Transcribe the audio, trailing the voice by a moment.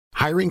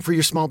Hiring for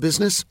your small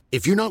business?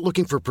 If you're not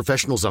looking for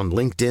professionals on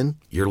LinkedIn,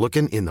 you're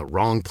looking in the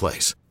wrong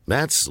place.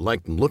 That's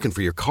like looking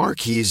for your car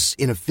keys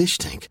in a fish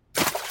tank.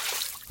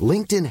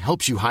 LinkedIn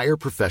helps you hire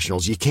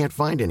professionals you can't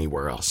find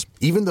anywhere else,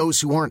 even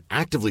those who aren't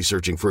actively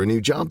searching for a new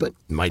job but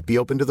might be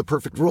open to the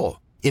perfect role.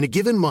 In a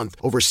given month,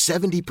 over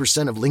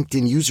 70% of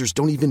LinkedIn users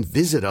don't even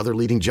visit other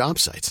leading job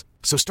sites.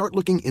 So start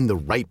looking in the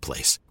right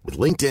place. With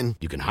LinkedIn,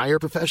 you can hire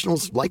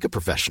professionals like a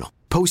professional.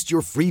 Post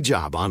your free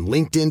job on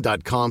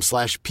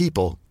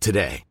linkedin.com/people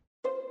today.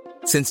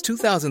 Since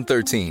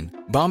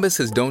 2013, Bombas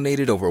has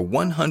donated over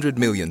 100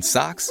 million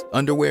socks,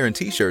 underwear, and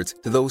T-shirts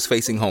to those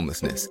facing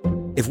homelessness.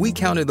 If we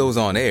counted those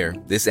on air,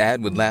 this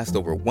ad would last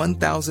over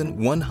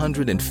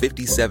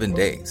 1,157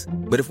 days.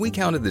 But if we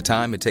counted the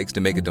time it takes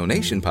to make a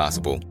donation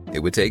possible, it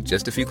would take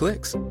just a few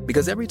clicks.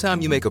 Because every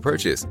time you make a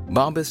purchase,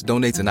 Bombas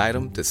donates an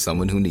item to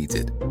someone who needs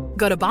it.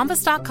 Go to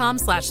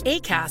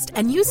bombas.com/ACAST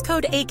and use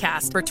code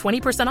ACAST for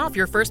 20% off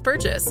your first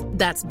purchase.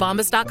 That's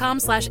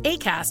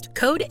bombas.com/ACAST,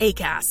 code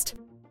ACAST.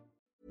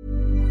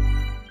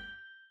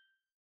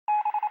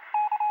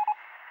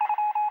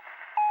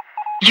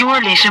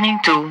 You're listening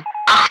to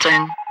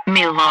Achten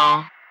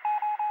Millwall.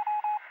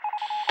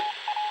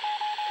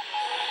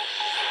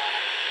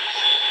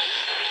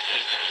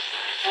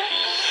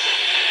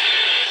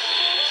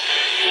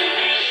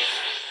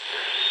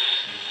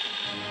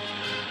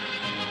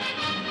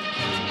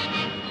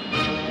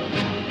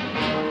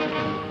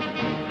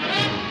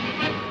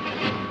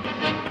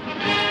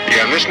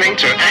 You're listening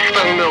to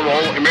Achten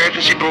Millwall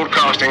Emergency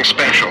Broadcasting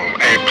Special,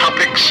 a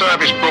public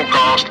service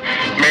broadcast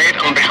made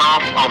on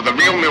behalf of the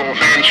Real Millwall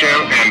Fan Show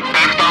and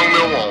Achten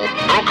Millwall,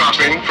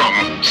 broadcasting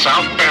from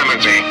South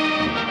Bermondsey.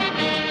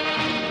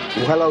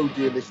 Well, hello,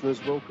 dear listeners.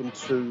 Welcome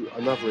to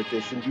another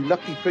edition. You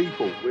lucky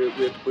people.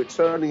 We're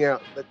turning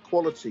out the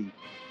quality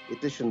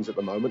editions at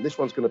the moment. This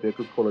one's going to be a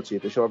good quality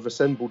edition. I've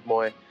assembled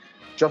my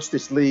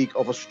Justice League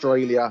of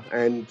Australia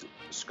and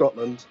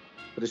Scotland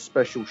for this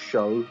special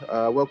show.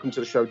 Welcome to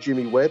the show,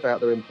 Jimmy Webb,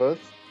 out there in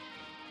Perth.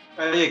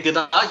 Good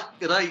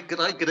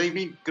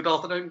evening, good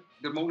afternoon,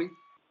 good morning.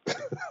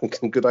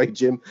 Good day,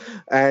 Jim.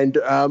 And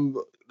our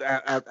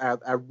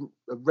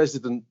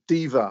resident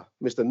diva,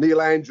 Mr.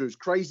 Neil Andrews,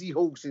 Crazy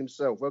Horse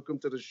himself. Welcome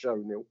to the show,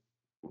 Neil.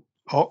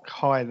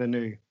 Hi, the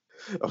new.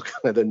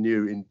 Okay, the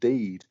new,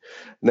 indeed.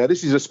 Now,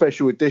 this is a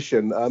special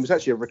edition. It's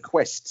actually a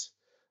request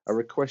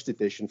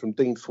edition from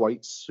Dean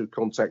Thwaites, who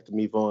contacted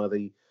me via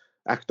the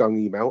Achdung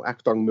email,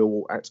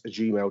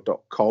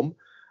 achdungmillwall@gmail.com.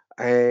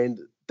 And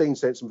Dean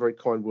sent some very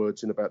kind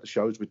words in about the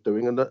shows we're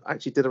doing, and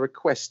actually did a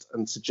request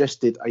and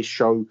suggested a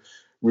show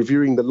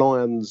reviewing the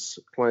Lions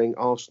playing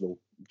Arsenal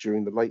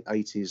during the late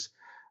 80s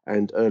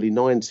and early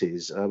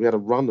 90s. We had a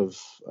run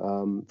of,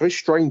 very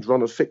strange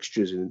run of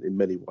fixtures in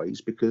many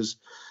ways, because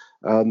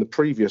the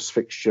previous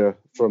fixture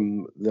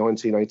from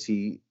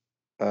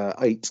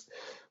 1988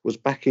 was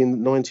back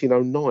in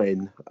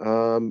 1909,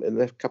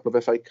 and a couple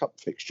of FA Cup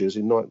fixtures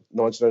in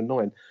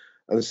 1909.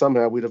 And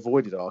somehow we'd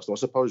avoided Arsenal. I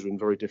suppose we're in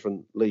very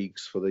different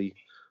leagues for the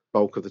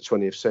bulk of the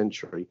 20th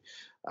century.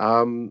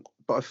 But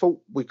I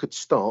thought we could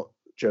start,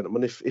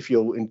 gentlemen, if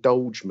you'll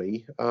indulge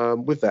me,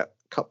 with that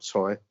cup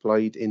tie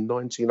played in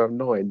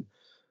 1909,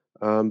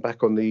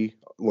 back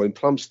in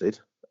Plumstead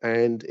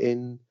and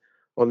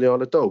on the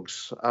Isle of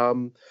Dogs.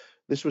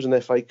 This was an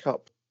FA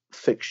Cup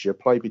fixture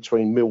played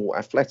between Millwall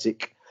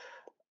Athletic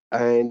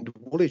and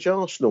Woolwich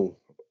Arsenal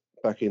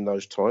back in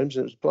those times.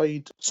 And it was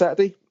played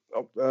Saturday,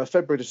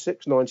 February the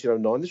 6th,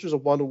 1909. This was a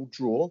 1-1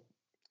 draw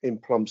in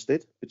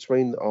Plumstead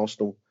between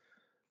Arsenal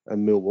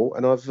and Millwall.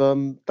 And I've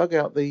dug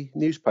out the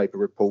newspaper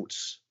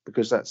reports,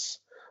 because I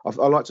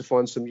like to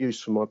find some use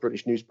for my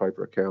British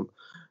newspaper account.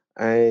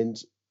 And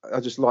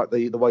I just like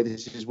the way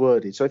this is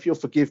worded. So if you'll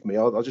forgive me,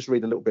 I'll just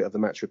read a little bit of the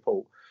match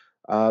report.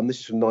 This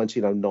is from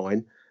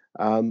 1909.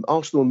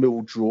 Arsenal and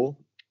Millwall draw.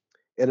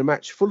 In a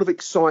match full of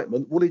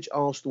excitement, Woolwich,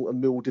 Arsenal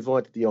and Millwall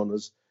divided the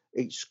honours,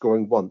 each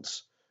scoring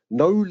once.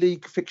 No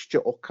league fixture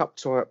or cup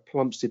tie at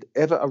Plumstead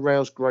ever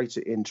aroused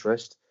greater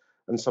interest,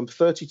 and some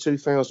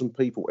 32,000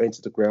 people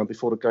entered the ground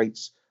before the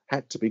gates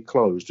had to be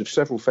closed, with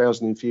several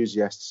thousand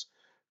enthusiasts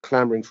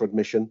clamouring for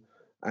admission,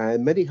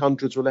 and many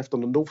hundreds were left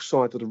on the north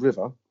side of the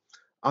river,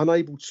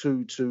 unable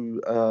to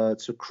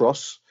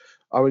cross,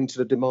 owing to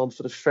the demand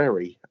for the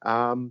ferry.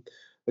 The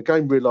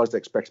game realised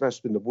expectations. That's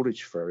been the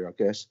Woolwich ferry, I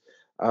guess.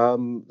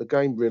 The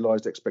game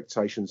realised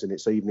expectations in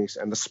its evenings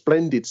and the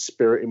splendid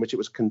spirit in which it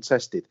was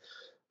contested.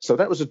 So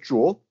that was a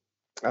draw.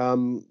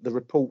 The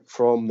report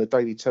from the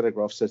Daily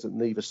Telegraph says that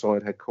neither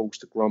side had cause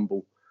to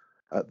grumble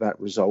at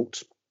that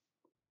result.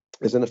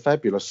 There's then a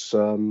fabulous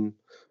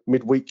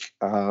midweek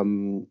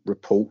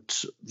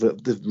report, the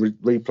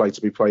replay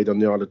to be played on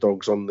the Isle of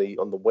Dogs on the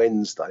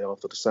Wednesday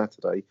after the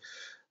Saturday.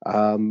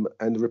 And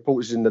the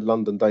report is in the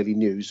London Daily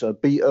News.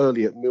 Be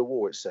early at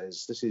Millwall, it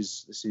says. This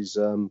is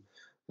on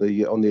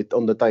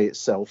the day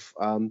itself.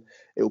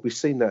 It will be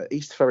seen that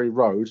East Ferry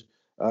Road,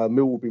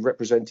 Mill will be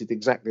represented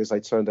exactly as they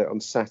turned out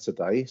on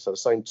Saturday. So the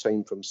same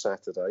team from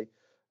Saturday.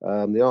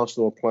 The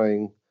Arsenal are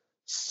playing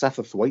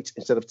Satterthwaite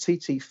instead of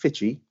TT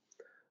Fitchie.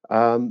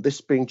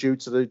 This being due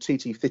to the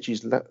TT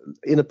Fitch's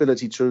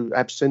inability to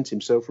absent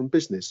himself from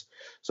business.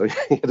 So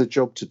he had a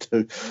job to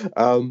do.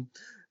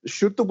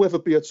 Should the weather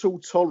be at all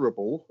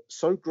tolerable,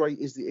 so great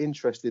is the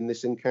interest in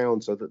this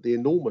encounter that the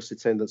enormous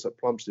attendance at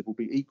Plumstead will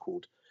be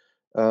equalled.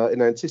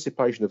 In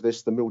anticipation of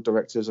this, the mill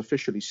directors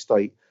officially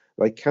state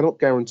they cannot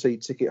guarantee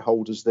ticket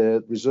holders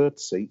their reserved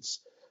seats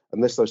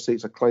unless those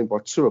seats are claimed by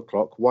 2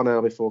 o'clock, 1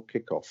 hour before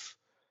kickoff.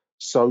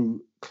 So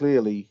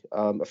clearly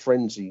a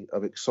frenzy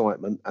of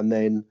excitement. And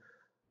then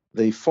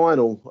the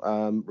final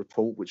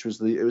report, which was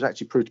it was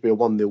actually proved to be a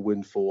 1-0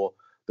 win for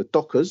the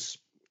Dockers,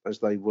 as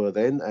they were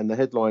then. And the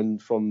headline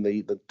from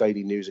the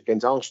Daily News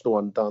against Arsenal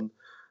undone,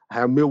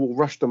 how Millwall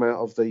rushed them out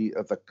of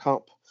the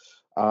cup.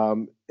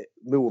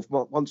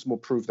 Millwall once more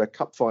proved their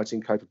cup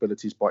fighting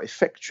capabilities by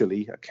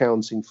effectually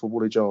accounting for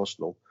Woolwich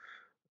Arsenal.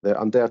 Their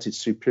undoubted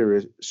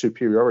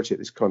superiority at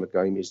this kind of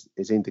game is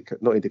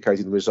not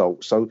indicating the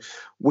result. So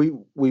we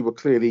were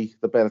clearly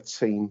the better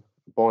team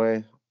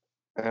by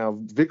our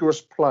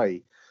vigorous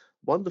play.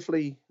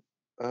 Wonderfully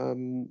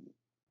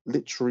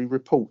literary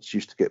reports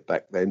used to get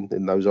back then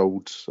in those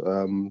old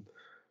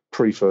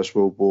pre-First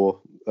World War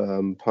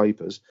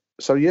papers.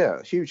 So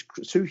yeah,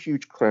 two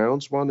huge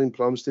crowns, one in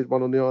Plumstead,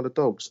 one on the Isle of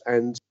Dogs,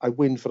 and a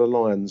win for the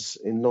Lions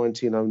in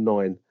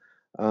 1909.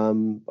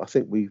 I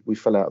think we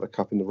fell out of the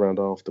cup in the round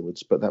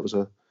afterwards, but that was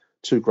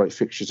two great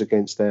fixtures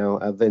against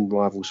our then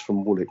rivals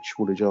from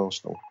Woolwich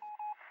Arsenal.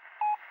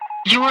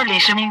 You are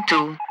listening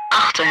to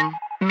Achten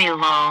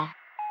Millwall.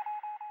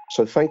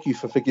 So thank you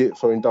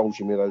for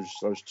indulging me in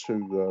those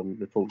two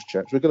reports,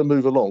 chaps. We're going to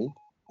move along.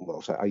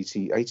 Well, so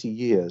 80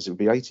 years. It would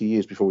be 80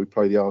 years before we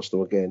play the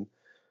Arsenal again.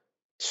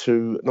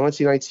 To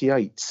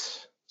 1988,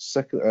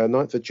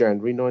 9th of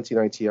January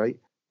 1988,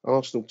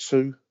 Arsenal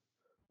 2,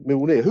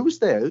 Millwall 0. Who was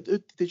there?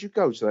 Did you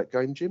go to that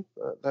game, Jim?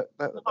 That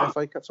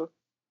FA Cup?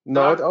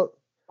 No,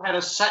 I had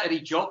a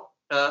Saturday job,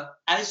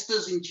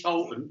 Asda's in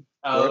Charlton,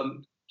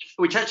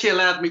 which actually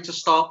allowed me to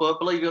start work,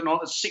 believe it or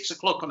not, at 6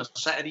 o'clock on a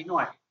Saturday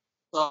night.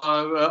 So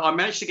I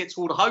managed to get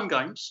to all the home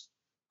games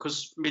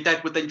because my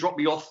dad would then drop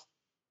me off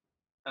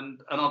and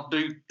I'd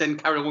then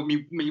carry on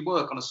with me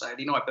work on a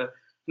Saturday night. But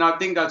no, I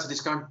didn't go to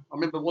this game. I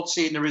remember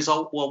seeing the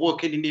result while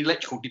working in the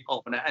electrical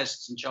department at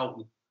Asda's in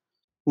Charlton.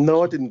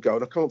 No, I didn't go,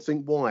 and I can't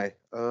think why.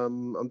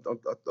 I'm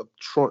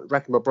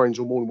racking my brains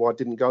all morning why I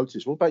didn't go to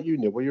this. What about you,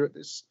 Neil? Were you at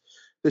this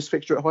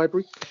fixture at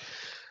Highbury?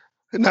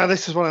 No,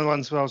 this is one of the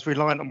ones where I was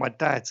reliant on my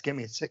dad to get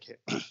me a ticket,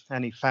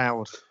 and he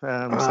failed.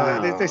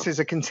 So this is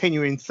a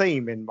continuing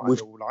theme in my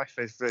little life,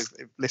 if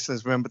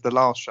listeners remembered the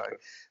last show.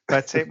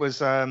 But it was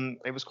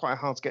quite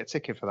hard to get a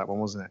ticket for that one,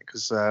 wasn't it?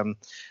 Because the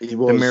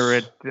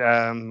Mirror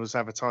was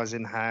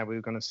advertising how we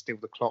were going to steal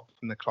the clock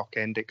from the clock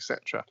end,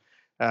 etc.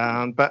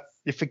 But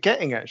you're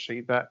forgetting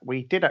actually that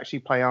we did actually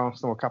play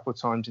Arsenal a couple of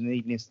times in the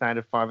Evening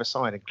Standard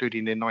five-a-side,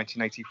 including in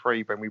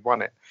 1983 when we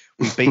won it.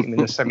 We beat them in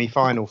the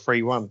semi-final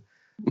 3-1.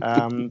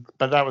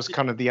 But that was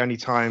kind of the only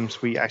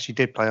times we actually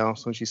did play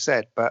Arsenal, as you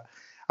said. But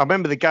I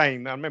remember the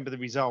game, I remember the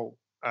result,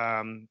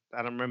 and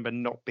I remember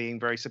not being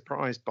very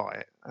surprised by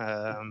it.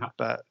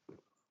 But,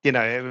 you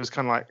know, it was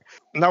kind of like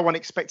no one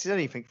expected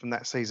anything from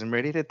that season,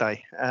 really, did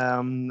they?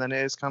 And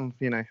it was kind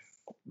of, you know,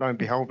 lo and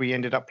behold, we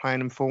ended up playing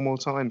them 4 more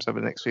times over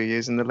the next few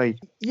years in the league.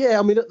 Yeah,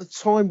 I mean, at the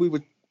time we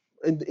were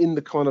in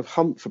the kind of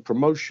hunt for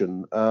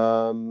promotion.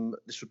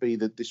 This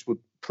would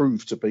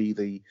prove to be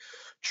the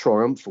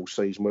triumphal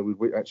season where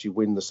we actually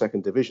win the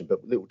second division,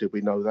 but little did we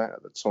know that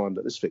at the time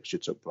that this fixture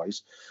took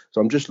place.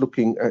 So I'm just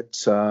looking at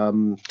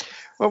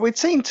well, we'd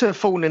seemed to have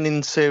fallen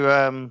into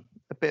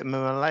a bit of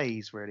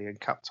malaise really in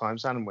cup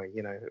times, hadn't we?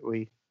 You know,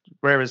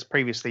 whereas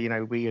previously, you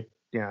know, we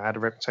had a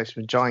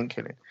reputation for giant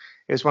killing.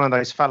 It was one of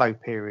those fallow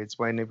periods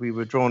when if we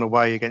were drawn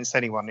away against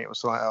anyone, it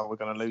was like, oh, we're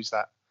going to lose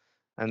that.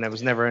 And there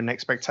was never an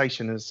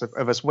expectation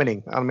of us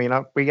winning. I mean,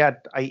 we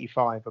had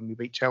 85 and we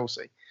beat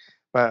Chelsea.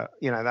 But,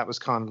 you know, that was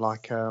kind of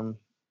like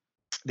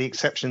the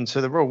exception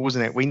to the rule,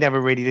 wasn't it? We never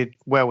really did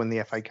well in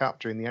the FA Cup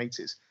during the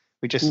 80s.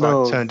 We just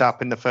turned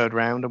up in the third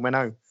round and went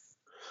home.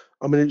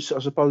 I mean, I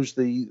suppose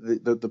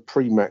the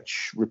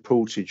pre-match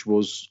reportage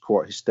was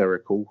quite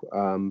hysterical.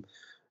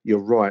 You're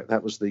right.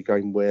 That was the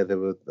game where there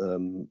were,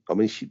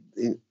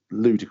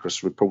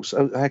 ludicrous reports.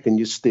 How can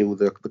you steal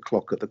the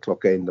clock at the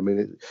clock end? I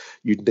mean,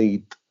 you'd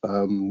need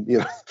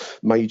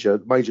major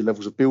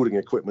levels of building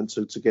equipment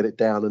to get it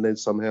down, and then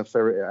somehow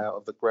ferret it out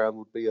of the ground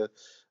would be a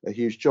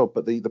huge job.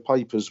 But the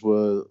papers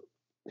were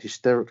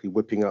hysterically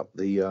whipping up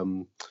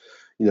the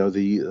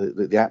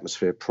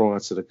atmosphere prior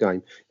to the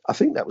game. I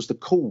think that was the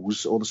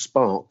cause or the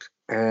spark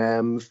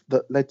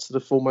that led to the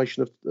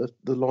formation of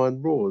the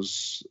Lion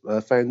Roars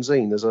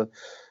fanzine as a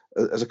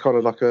kind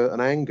of like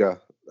an anger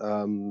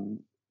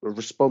a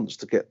response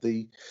to get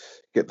the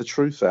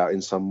truth out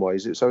in some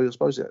ways. So I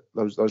suppose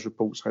those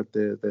reports had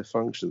their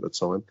function at the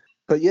time.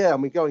 But yeah, I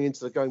mean, going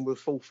into the game, we're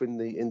fourth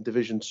in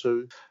Division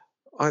 2.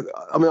 I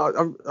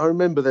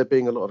remember there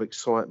being a lot of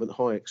excitement,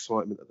 high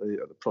excitement at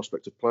the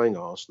prospect of playing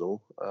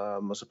Arsenal. I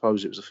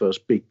suppose it was the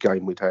first big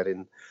game we'd had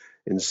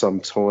in some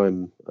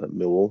time at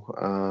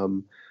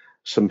Millwall.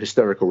 some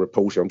hysterical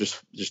reporting. I'm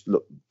just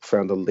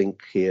found a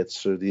link here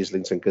to the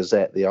Islington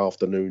Gazette, the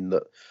afternoon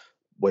that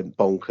went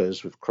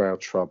bonkers with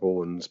crowd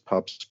trouble and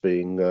pubs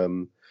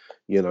being,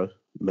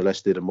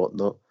 molested and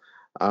whatnot.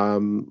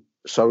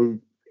 So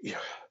yeah,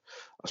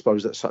 I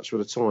suppose that such were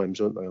the times,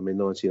 weren't they? I mean,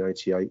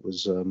 1988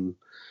 was,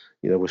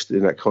 we're still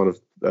in that kind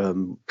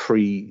of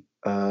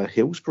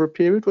pre-Hillsborough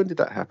period. When did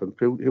that happen?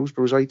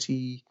 Hillsborough was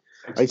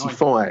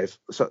 85,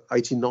 so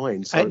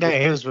 89. So no,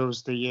 Hillsborough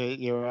was the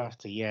year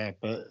after, yeah.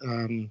 But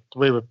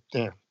we were,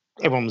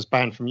 everyone was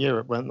banned from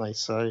Europe, weren't they?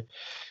 So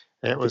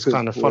it was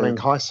kind of following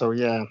Heysel,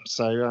 yeah.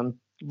 So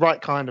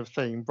right kind of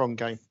theme, wrong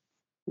game.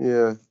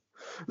 Yeah.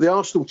 The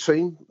Arsenal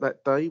team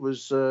that day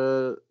was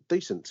a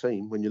decent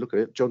team when you look at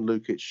it. John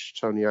Lukic,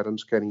 Tony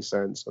Adams, Kenny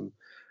Sansom,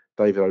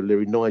 David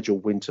O'Leary,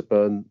 Nigel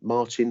Winterburn,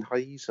 Martin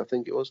Hayes, I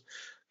think it was,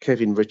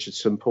 Kevin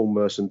Richardson, Paul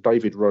Merson,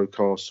 David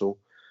Rocastle,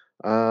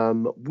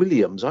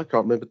 Williams. I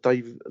can't remember.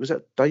 Was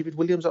that David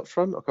Williams up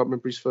front? I can't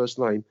remember his first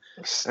name.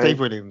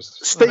 Steve Williams,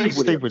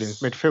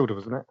 midfielder,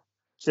 wasn't it?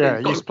 Yeah,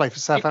 he used to play for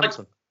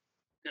Southampton.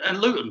 And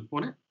Luton,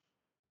 wasn't it?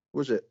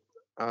 Was it?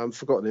 I've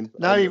forgotten him.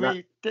 No, he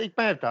may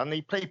have done.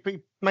 He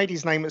made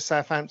his name at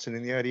Southampton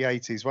in the early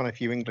 80s, won a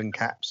few England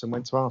caps and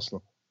went to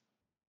Arsenal.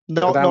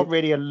 Not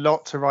really a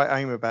lot to write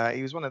home about.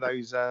 He was one of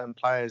those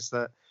players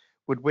that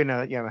would win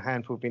a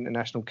handful of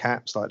international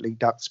caps like Lee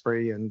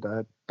Duxbury and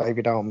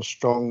David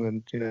Armstrong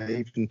and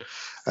even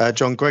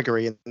John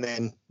Gregory, and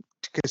then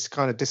just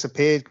kind of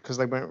disappeared because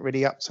they weren't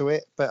really up to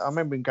it. But I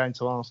remember him going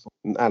to Arsenal.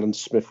 And Alan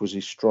Smith was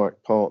his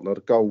strike partner.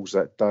 The goals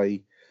that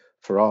day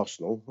for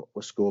Arsenal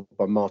were scored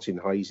by Martin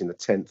Hayes in the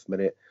 10th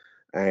minute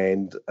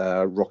and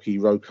Rocky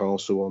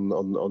Rocastle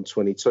on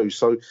 22.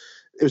 So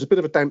it was a bit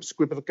of a damp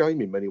squib of a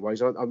game in many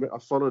ways. I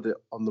followed it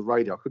on the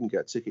radio. I couldn't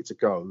get a ticket to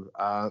go.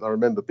 I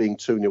remember being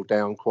 2-0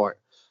 down quite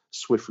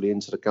swiftly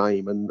into the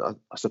game, and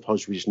I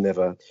suppose we just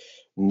never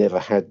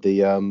had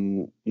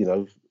the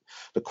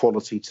the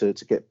quality to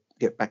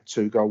get back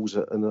 2 goals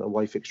at an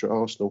away fixture at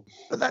Arsenal.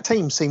 But that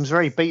team seems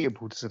very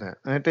beatable, doesn't it?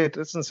 And it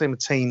doesn't seem a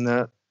team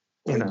that.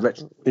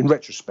 In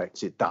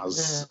retrospect, it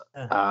does.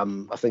 Yeah.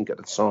 I think at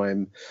the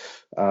time,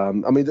 I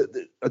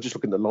just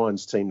looking at the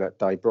Lions team that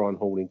day: Brian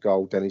Hall in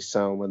goal, Dennis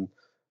Salmon,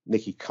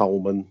 Nicky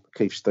Coleman,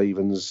 Keith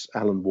Stevens,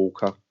 Alan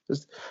Walker.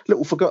 There's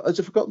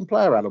a forgotten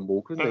player, Alan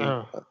Walker, isn't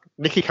he?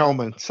 Nicky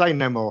Coleman, say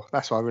no more.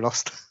 That's why we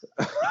lost.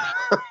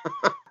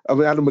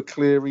 Alan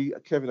McCleary,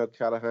 Kevin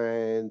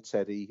O'Callaghan,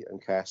 Teddy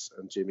and Cass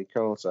and Jimmy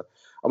Carter.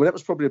 That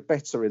was probably a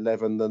better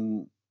 11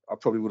 than I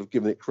probably would have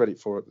given it credit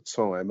for at the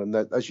time. And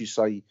that, as you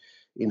say,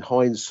 in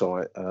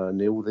hindsight,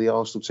 Neil, the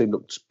Arsenal team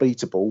looked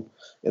beatable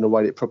in a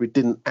way that it probably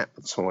didn't at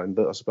the time.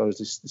 But I suppose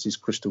this is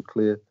crystal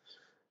clear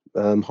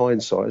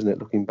hindsight, isn't it?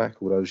 Looking back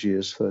all those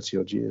years, 30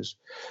 odd years.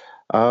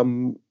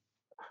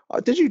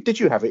 Did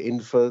you have it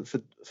in for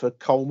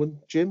Coleman,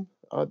 Jim?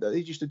 He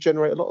used to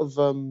generate a lot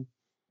of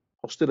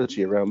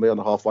hostility around me on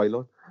the halfway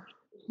line.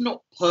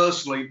 Not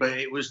personally, but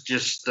it was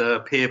just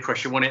peer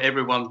pressure when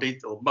everyone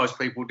did, or most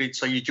people did.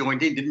 So you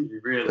joined in, didn't you?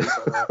 Really?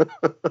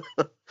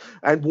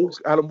 And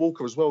Alan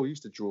Walker as well. He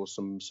used to draw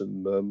some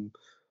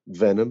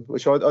venom,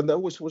 which I know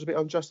was a bit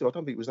unjustified. I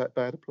don't think he was that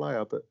bad a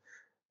player, but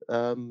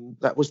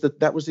that was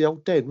the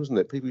old den, wasn't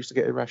it? People used to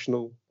get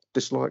irrational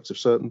dislikes of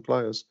certain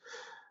players.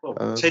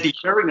 Well, Teddy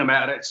Sheringham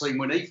out of that team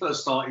when he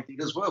first started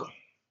did as well.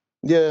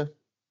 Yeah.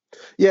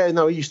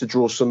 No, he used to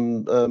draw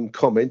some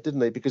comment,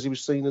 didn't he? Because he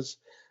was seen as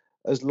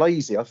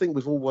lazy. I think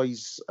we've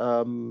always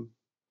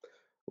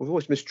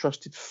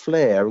mistrusted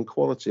flair and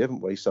quality,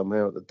 haven't we?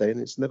 Somehow at the Den,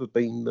 it's never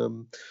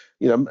been,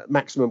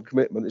 maximum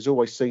commitment is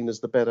always seen as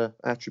the better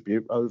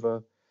attribute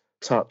over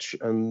touch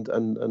and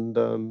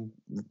the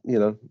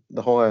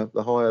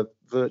higher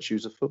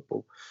virtues of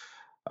football.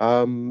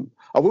 I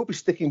will be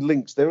sticking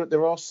links.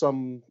 There are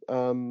some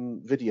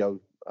video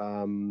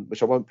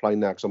which I won't play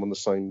now because I'm on the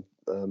same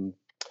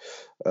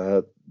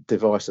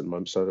device at the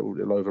moment, so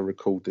it'll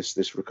over-record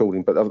this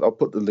recording. But I'll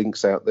put the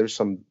links out. There's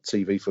some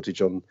TV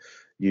footage on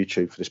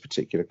YouTube for this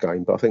particular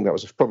game, but I think that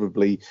was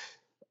probably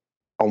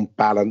on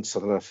balance. I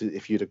don't know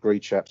if you'd agree,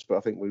 chaps, but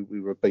I think we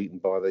were beaten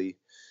we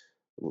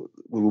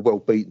were well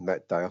beaten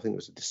that day. I think it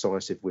was a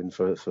decisive win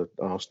for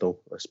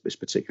Arsenal this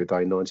particular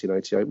day in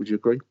 1988. Would you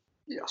agree?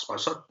 Yeah, I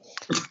suppose so.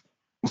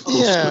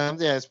 yeah,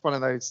 it's one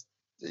of those.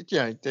 It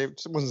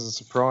wasn't a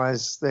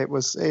surprise. It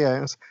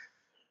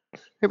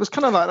was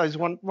kind of like those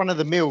one of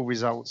the meal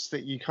results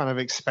that you kind of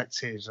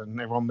expected, and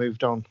everyone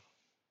moved on.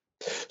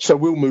 So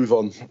we'll move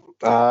on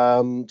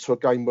to a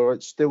game where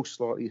it still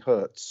slightly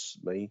hurts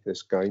me.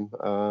 This game.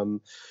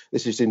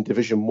 This is in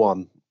Division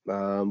 1.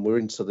 We're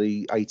into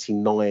the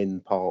 89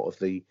 part of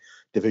the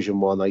Division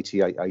 1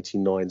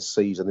 88-89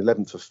 season,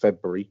 11th of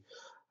February.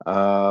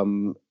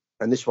 And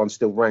this one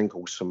still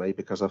rankles for me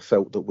because I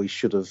felt that we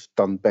should have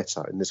done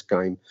better in this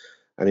game,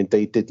 and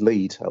indeed did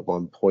lead at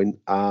one point.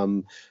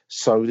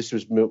 So this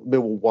was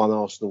Millwall 1,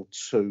 Arsenal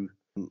 2.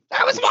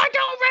 That was my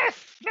goal,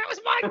 ref! That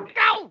was my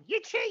goal! You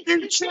cheat!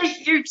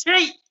 You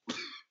cheat!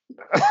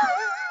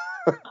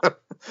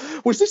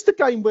 Was this the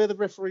game where the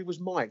referee was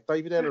Mike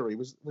David Ellery?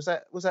 Was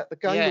that the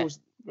game? Yeah. Or was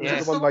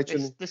it the one later?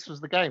 This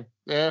was the game.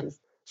 Yeah.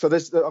 So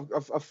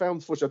I've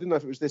found footage. I didn't know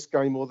if it was this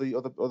game or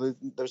there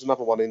was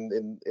another one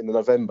in the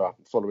November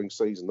following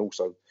season,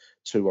 also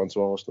 2-1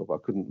 to Arsenal. But I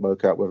couldn't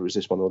work out whether it was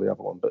this one or the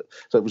other one. But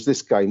so it was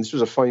this game. This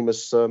was a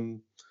famous.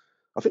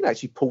 I think they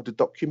actually pulled a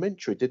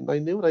documentary, didn't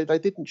they, Neil? They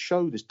didn't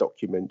show this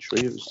documentary.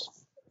 It was.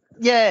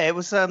 Yeah, it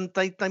was.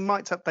 They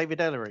mic'd up David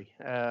Ellery,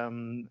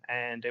 and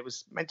it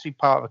was meant to be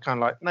part of a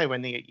kind of like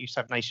when they used to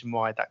have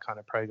Nationwide, that kind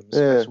of program,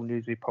 special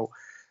news report.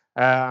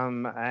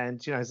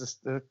 And as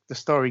the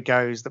story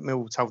goes, that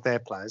Millwall told their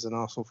players and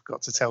Arsenal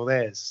forgot to tell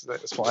theirs.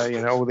 That's why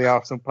all the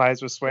Arsenal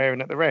players were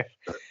swearing at the ref.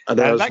 And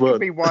that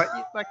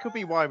could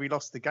be why we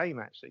lost the game,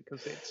 actually,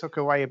 because it took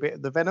away a bit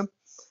of the venom.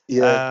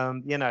 Yeah.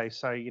 You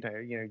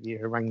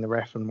harangue the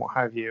ref and what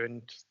have you,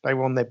 and they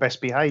were on their best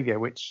behaviour.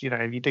 Which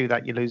if you do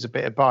that, you lose a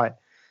bit of bite.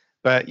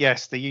 But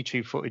yes, the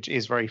YouTube footage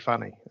is very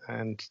funny,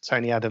 and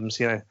Tony Adams,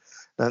 the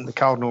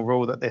cardinal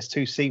rule that there's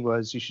 2 C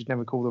words you should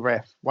never call the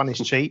ref. One is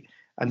cheat.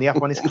 And the other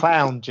one is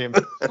clown, Jim.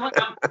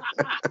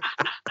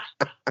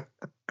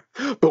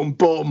 Boom,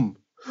 boom.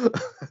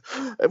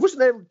 Wasn't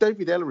there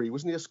David Ellery?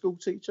 Wasn't he a school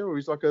teacher, or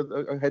he's like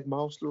a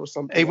headmaster or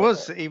something? He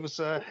was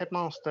a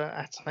headmaster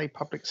at a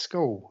public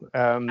school.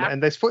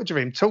 And there's footage of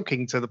him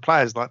talking to the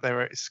players like they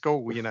were at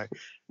school,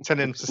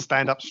 telling them to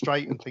stand up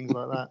straight and things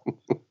like that.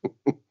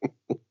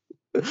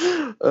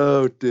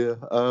 Oh dear.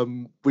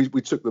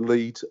 We took the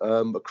lead,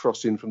 a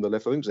crossing from the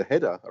left. I think it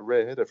was a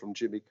rare header from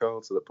Jimmy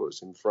Carter that put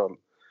us in front.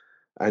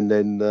 And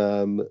then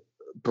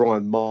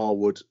Brian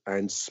Marwood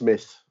and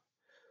Smith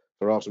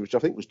for Arsenal, which I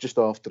think was just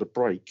after the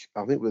break.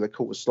 I think they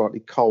caught us slightly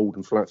cold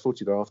and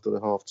flat-footed after the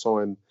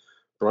half-time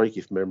break,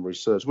 if memory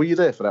serves. Were you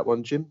there for that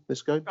one, Jim,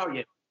 this game? Oh,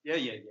 yeah.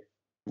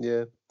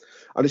 Yeah.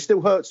 And it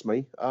still hurts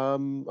me,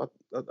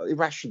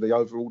 irrationally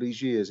over all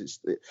these years.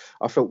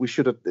 I felt we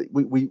should have. It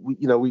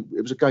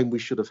was a game we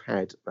should have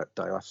had that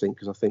day. I think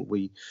because I think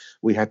we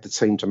had the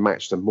team to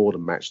match them, more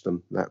than match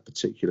them that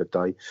particular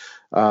day.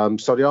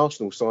 So the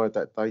Arsenal side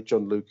that day,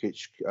 John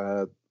Lukic,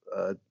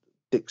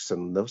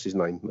 Dixon, what's his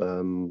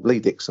name? Lee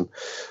Dixon,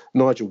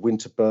 Nigel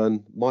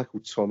Winterburn,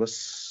 Michael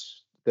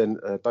Thomas, then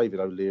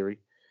David O'Leary.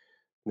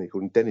 They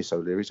call him Dennis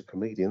O'Leary. He's a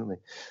comedian, isn't he?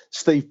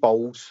 Steve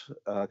Bold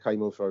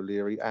came on for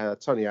O'Leary.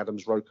 Tony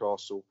Adams,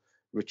 Rocastle,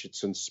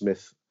 Richardson,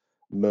 Smith,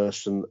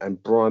 Merson,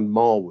 and Brian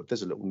Marwood.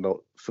 There's a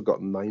little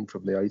forgotten name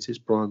from the 80s,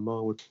 Brian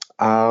Marwood.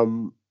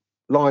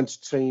 Lions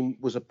team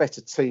was a better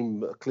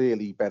team, a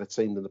clearly better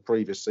team than the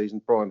previous season.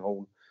 Brian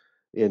Horn,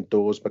 Ian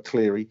Dawes,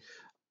 McCleary.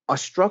 I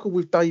struggled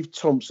with Dave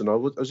Thompson. I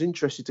was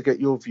interested to get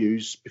your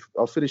views.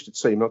 I'll finish the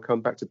team. I'll come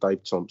back to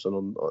Dave Thompson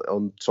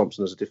on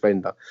Thompson as a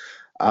defender.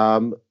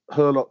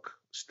 Hurlock,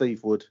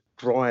 Steve Wood,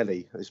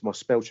 Briley, as my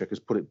spell checkers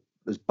put it,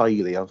 as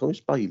Bailey. I thought it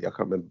was Bailey. I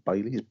can't remember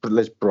Bailey. It's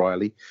Les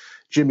Briley,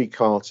 Jimmy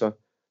Carter,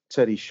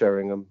 Teddy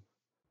Sheringham,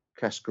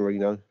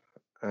 Cascarino,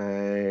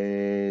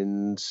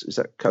 and is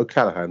that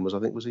O'Callaghan?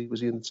 Was he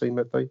in the team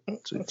that day?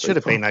 Should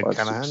have been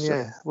O'Callaghan.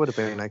 Yeah, would have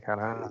been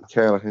O'Callaghan.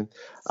 Callaghan.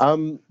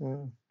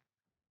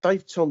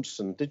 Dave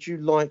Thompson. Did you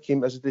like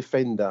him as a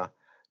defender?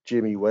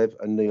 Jimmy Webb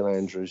and Neil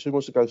Andrews. Who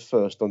wants to go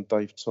first on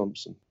Dave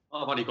Thompson?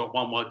 I've only got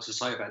one word to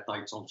say about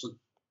Dave Thompson.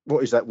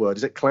 What is that word?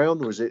 Is it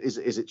clown or is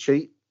it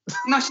cheat?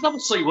 No, it's another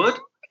C word.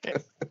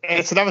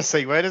 It's another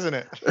C word, isn't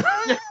it?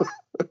 Yeah.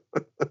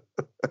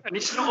 And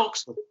it's not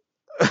Oxford.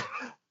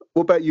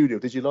 What about you, Neil?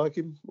 Did you like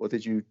him or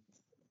did you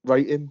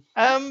rate him?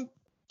 I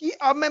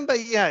remember.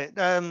 Yeah,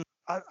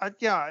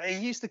 he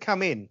used to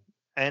come in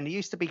and he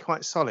used to be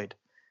quite solid,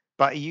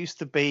 but he used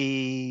to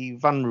be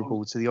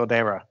vulnerable to the odd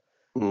error.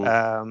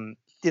 I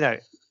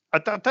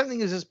don't think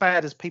it was as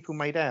bad as people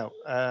made out,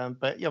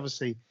 but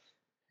obviously.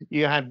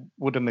 You had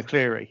Wood and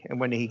McCleary, and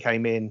when he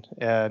came in,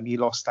 you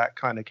lost that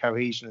kind of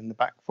cohesion in the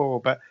back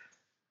four. But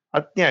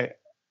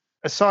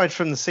aside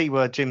from the C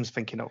word Jim's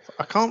thinking of,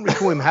 I can't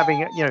recall him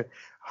having an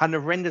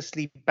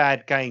horrendously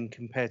bad game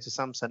compared to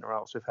some centre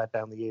halves we've had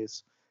down the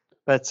years.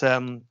 But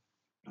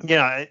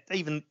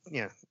even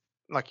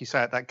like you say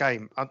at that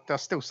game, I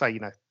still say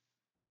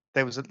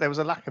there was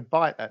a lack of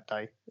bite that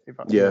day.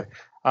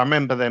 I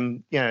remember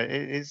them.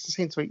 It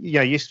seemed to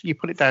you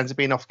put it down to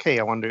being off key.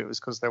 I wonder if it was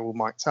because they were all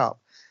mic'd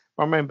up.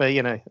 I remember,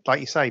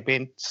 like you say,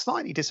 being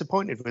slightly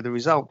disappointed with the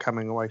result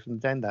coming away from the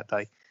Den that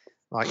day.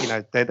 Like,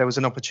 there was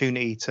an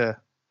opportunity to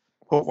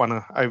put one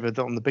over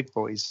on the big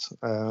boys,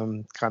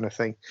 kind of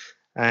thing.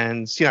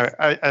 And,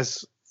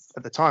 as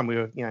at the time we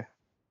were,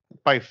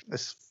 both,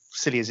 as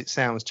silly as it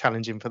sounds,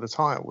 challenging for the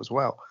title as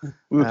well.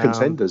 We were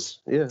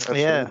contenders. Yeah,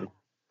 absolutely. Yeah.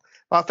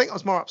 But I think I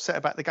was more upset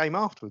about the game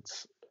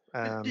afterwards,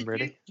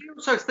 really. Do you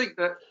also think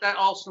that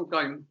Arsenal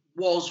game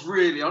was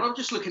really, and I'm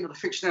just looking at the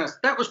fixture now,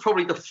 that was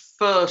probably the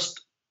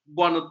first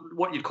one of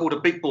what you'd call the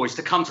big boys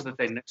to come to the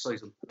Den next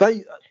season?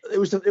 It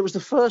was the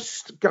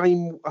first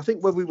game, I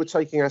think, where we were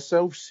taking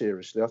ourselves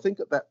seriously. I think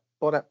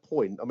by that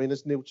point, I mean,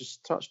 as Neil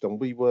just touched on,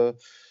 the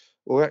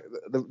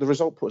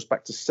result put us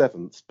back to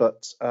 7th.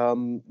 But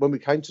when we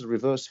came to the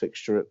reverse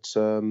fixture at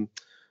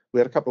we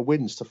had a couple of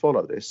wins to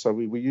follow this, so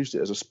we used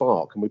it as a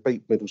spark, and we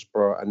beat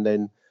Middlesbrough and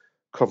then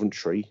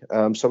Coventry.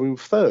 So we were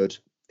third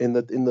in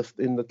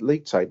the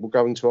league table,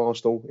 going to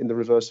Arsenal in the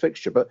reverse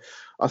fixture. But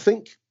I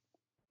think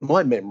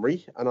my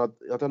memory, and I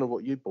don't know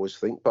what you boys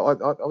think, but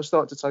I was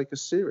starting to take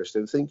us seriously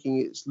and thinking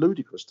it's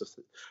ludicrous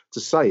to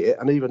say it,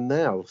 and even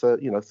now,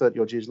 30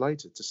 odd years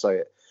later, to say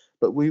it.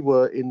 But we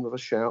were in with a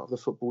shout of the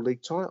Football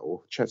League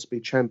title, chance to be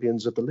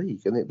champions of the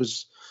league, and it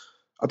was.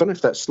 I don't know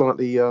if that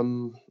slightly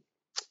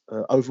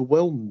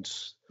overwhelmed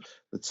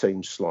the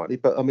team slightly,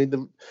 but I mean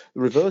the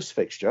reverse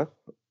fixture,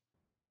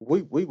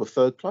 we were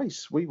third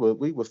place. We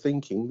were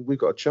thinking we've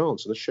got a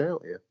chance and a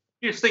shout here.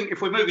 You think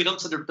if we're moving on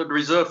to the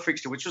reserve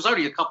fixture, which was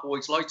only a couple of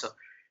weeks later,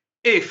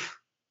 if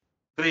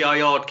VAR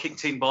had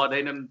kicked in by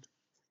then, and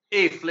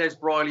if Les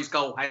Briley's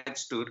goal had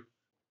stood,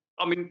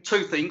 I mean,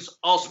 two things: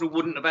 Arsenal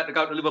wouldn't have had to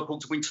go to Liverpool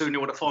to win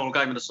 2-0 at the final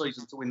game of the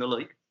season to win the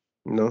league.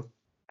 No.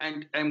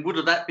 And would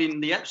have that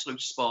been the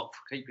absolute spark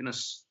for keeping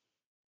us,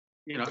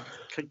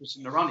 keep us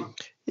in the running?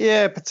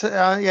 Yeah,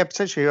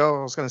 potentially. All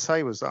I was going to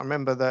say was that I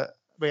remember that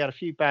we had a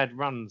few bad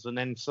runs, and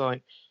then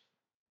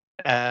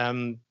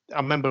I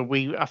remember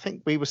I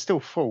think we were still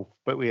fourth,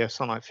 but we had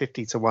something like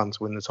 50-1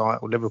 to win the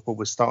title. Liverpool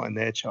was starting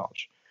their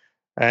charge,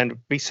 and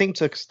we seemed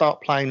to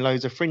start playing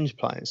loads of fringe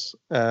players.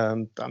 I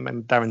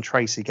remember Darren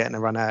Tracy getting a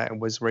run out, and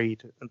Wes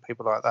Reed and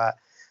people like that.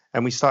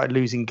 And we started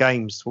losing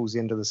games towards the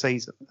end of the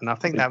season. And I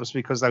think that was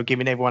because they were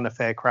giving everyone a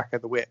fair crack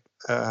at the whip.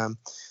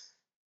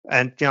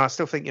 And, I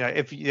still think,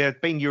 if there had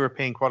been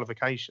European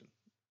qualification,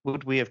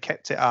 would we have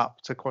kept it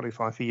up to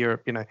qualify for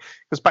Europe?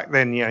 Because back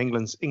then,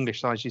 England's English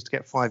sides used to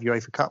get 5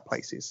 UEFA Cup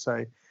places.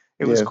 So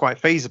it was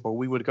quite feasible.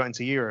 We would have got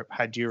into Europe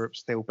had Europe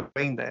still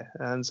been there.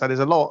 And so there's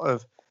a lot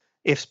of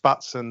ifs,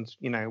 buts, and,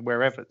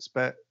 wherever's.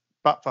 But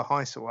for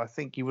Heysel, I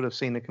think you would have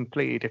seen a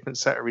completely different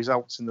set of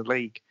results in the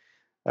league.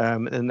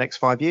 In the next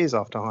 5 years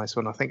after Heysel,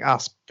 and I think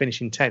us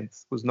finishing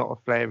 10th was not a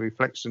fair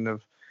reflection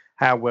of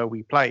how well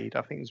we played.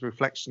 I think it was a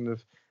reflection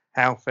of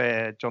how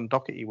fair John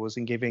Docherty was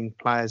in giving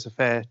players a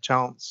fair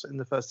chance in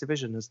the first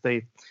division as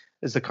the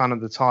kind of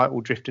the title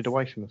drifted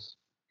away from us.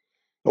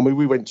 I mean,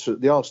 we went to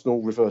the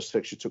Arsenal reverse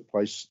fixture took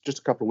place just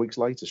a couple of weeks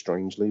later.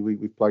 Strangely,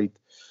 we played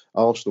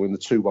Arsenal in the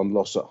 2-1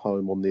 loss at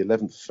home on the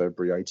 11th of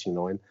February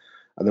 '89,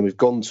 and then we've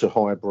gone to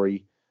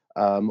Highbury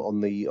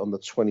on the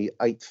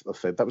 28th of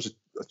Feb. That was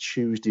a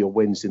Tuesday or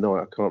Wednesday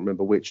night. I can't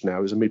remember which now.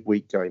 It was a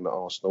midweek game at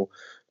Arsenal.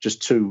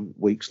 Just 2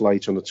 weeks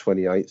later on the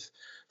 28th,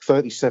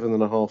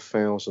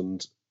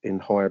 37,500 in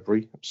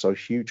Highbury, so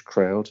huge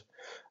crowd.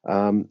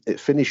 It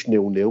finished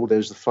 0-0. There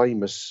was the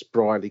famous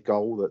Briley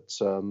goal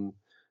that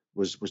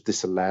was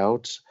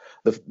disallowed.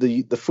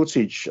 The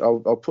footage, I'll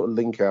put a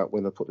link out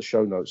when I put the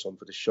show notes on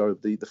for the show.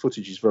 The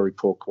footage is very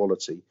poor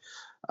quality.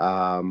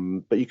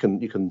 But you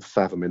can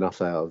fathom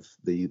enough out of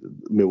the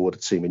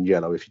Millwall team in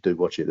yellow if you do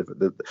watch it.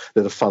 They're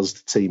the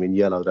fuzzed team in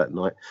yellow that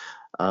night,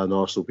 and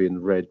Arsenal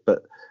being red.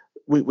 But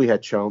we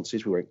had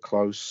chances. We went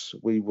close.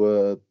 We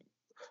were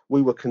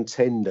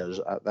contenders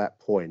at that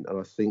point, and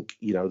I think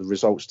the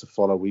results to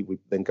follow. We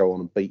then go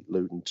on and beat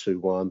Luton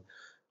 2-1.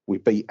 We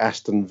beat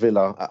Aston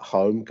Villa at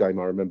home, game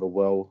I remember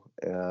well,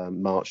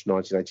 March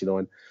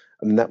 1989,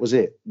 and that was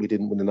it. We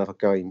didn't win another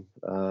game.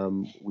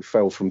 We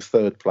fell from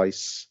third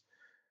place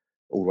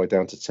all the way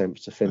down to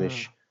 10th to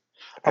finish.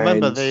 I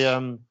remember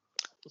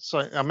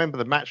I remember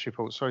the match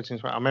report. Sorry to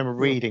interrupt. I remember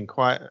reading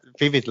quite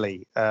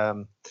vividly.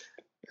 I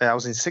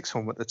was in sixth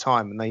form at the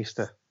time, and they used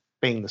to,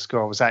 being the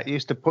school I was at,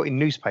 used to put in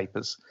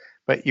newspapers,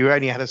 but you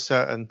only had a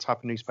certain type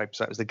of newspaper.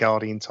 So that was the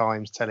Guardian,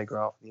 Times,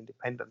 Telegraph, the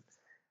Independent.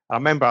 I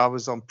remember I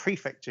was on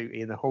prefect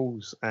duty in the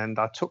halls, and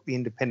I took the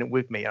Independent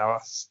with me. I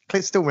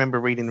still remember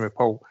reading the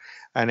report,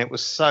 and it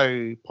was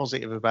so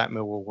positive about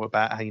Millwall,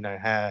 about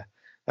how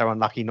they're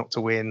unlucky not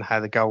to win, how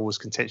the goal was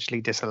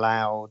contextually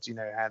disallowed,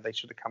 how they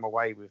should have come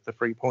away with the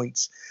 3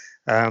 points.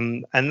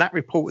 And that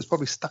report was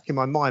probably stuck in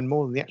my mind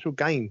more than the actual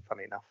game,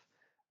 funny enough.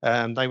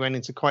 They went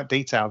into quite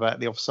detail about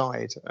the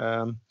offside.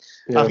 I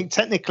think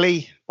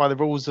technically, by the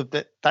rules of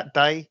that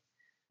day,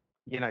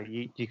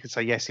 you could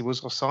say, yes, he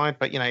was offside,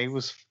 but, he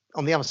was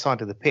on the other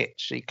side of the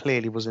pitch. He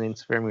clearly wasn't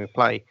interfering with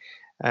play.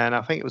 And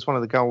I think it was one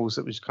of the goals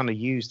that was kind of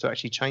used to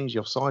actually change the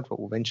offside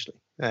rule eventually.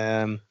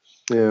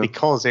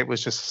 Because it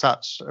was just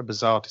such a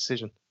bizarre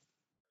decision.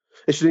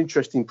 It's an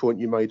interesting point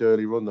you made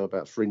earlier on, though,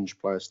 about fringe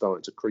players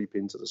starting to creep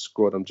into the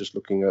squad. I'm just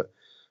looking at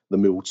the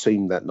Mill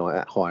team that night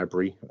at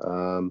Highbury.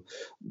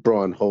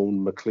 Brian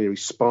Horn, McCleary,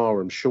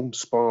 Sean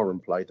Sparham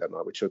played that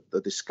night, which had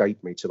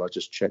escaped me till I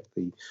just checked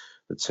the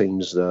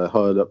teams.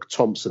 Hurlock,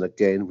 Thompson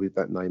again, with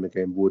that name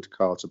again, Wood,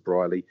 Carter,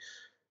 Briley,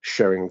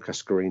 Sheringham,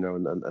 Cascarino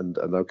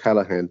and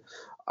O'Callaghan.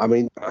 I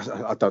mean,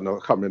 I don't know. I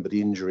can't remember the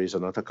injuries,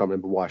 and I can't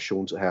remember how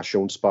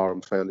Sean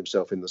Sparham found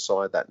himself in the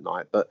side that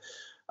night. But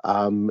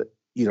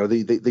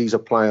these are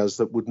players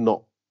that would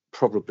not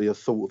probably have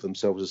thought of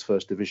themselves as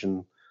first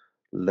division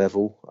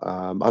level.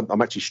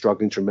 I'm actually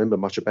struggling to remember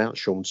much about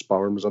Sean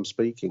Sparham as I'm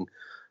speaking.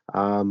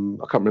 I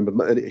can't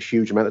remember a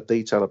huge amount of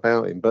detail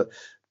about him, but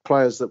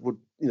players that would,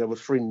 were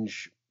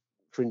fringe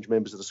fringe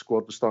members of the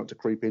squad were starting to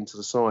creep into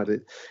the side.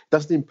 It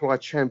doesn't imply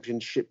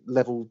championship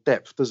level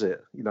depth, does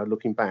it?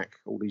 Looking back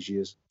all these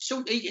years.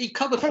 So he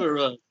covered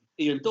for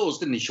Ian Dawes,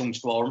 didn't he, Sean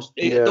Sparham?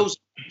 Yeah. Dawes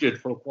was good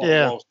for quite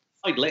a while.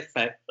 Played left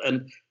back,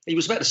 and he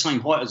was about the same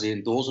height as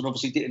Ian Dawes, and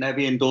obviously didn't have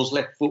Ian Dawes'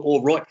 left foot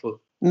or right foot.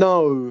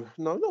 No,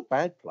 not a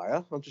bad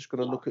player. I'm just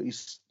going to look at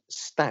his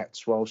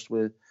stats whilst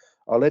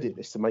I'll edit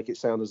this to make it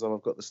sound as though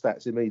I've got the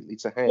stats immediately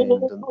to hand.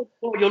 Well,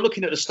 you're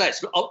looking at the stats.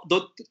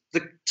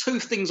 The two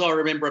things I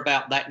remember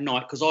about that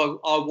night, because I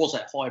was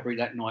at Highbury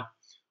that night,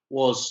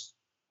 was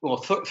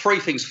three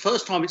things.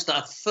 It's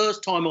the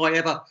first time I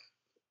ever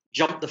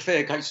jumped the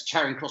fair gates of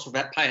Charing Cross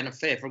without paying a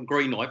fare from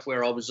Greenknife,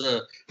 where I was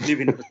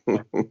living at the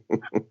time.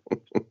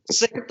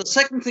 The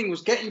second thing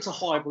was getting to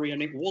Highbury,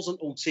 and it wasn't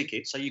all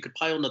tickets, so you could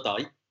pay on the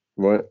day.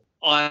 Right.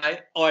 I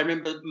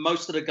remember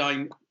most of the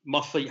game,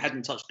 my feet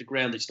hadn't touched the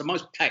ground. It's the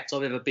most packed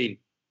I've ever been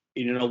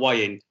in an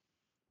away end.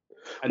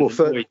 And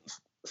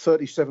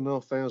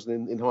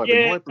 37,500 in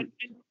Highbury. Yeah,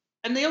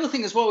 and the other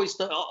thing as well is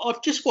that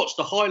I've just watched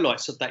the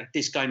highlights of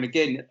this game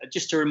again,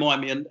 just to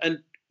remind me. And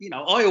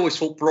I always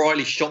thought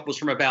Briley's shot was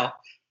from about,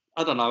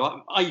 I don't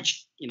know,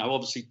 age,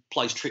 obviously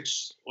plays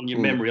tricks on your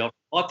memory. I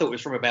thought it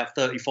was from about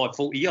 35,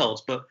 40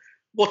 yards, but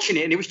watching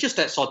it, and it was just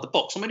outside the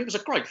box. I mean, it was a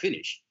great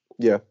finish.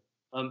 Yeah.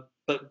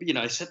 But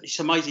it's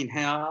amazing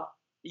how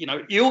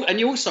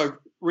you also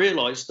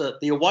realise that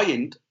the away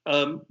end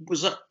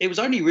was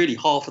only really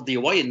half of the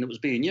away end that was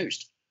being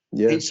used.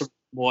 Yeah. Hence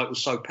why it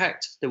was so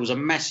packed. There was a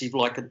massive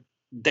a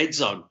dead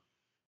zone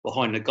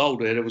behind the goal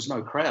there. There was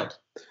no crowd.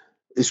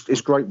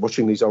 It's great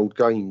watching these old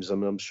games. I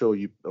mean, I'm sure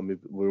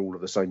we're all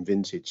of the same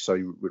vintage, so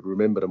you would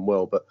remember them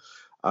well. But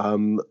I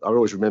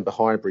always remember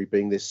Highbury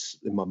being this,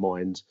 in my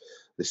mind,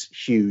 this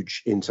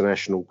huge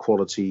international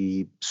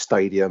quality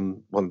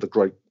stadium, one of the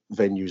great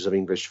venues of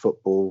English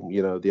football,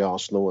 the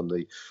Arsenal and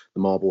the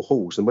Marble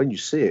Halls. And when you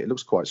see it, it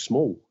looks quite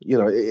small.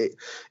 It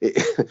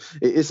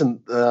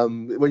isn't,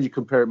 when you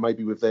compare it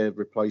maybe with their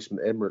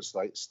replacement Emirates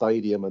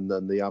Stadium and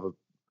then the other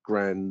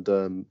grand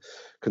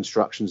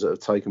constructions that have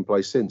taken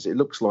place since, it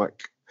looks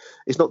like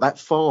it's not that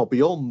far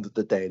beyond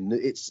the Den.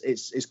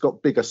 It's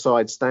got bigger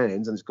side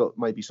stands and it's got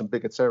maybe some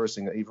bigger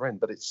terracing at either end,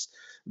 but it's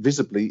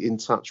visibly in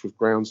touch with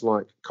grounds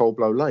like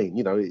Coldblow Lane.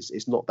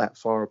 It's not that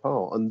far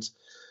apart. And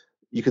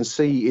you can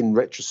see in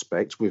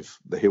retrospect with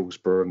the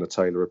Hillsborough and the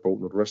Taylor report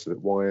and all the rest of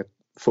it why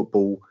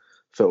football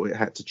felt it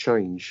had to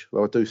change.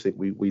 Well, I do think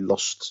we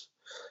lost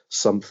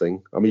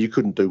something. I mean, you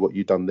couldn't do what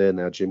you've done there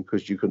now, Jim,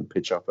 because you couldn't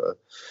pitch up a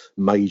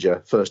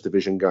major first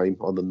division game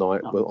on the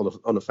night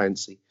on a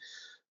fancy,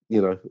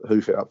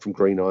 hoof it up from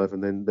Greenknife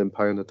and then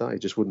pay on the day. It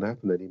just wouldn't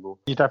happen anymore.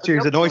 You'd have to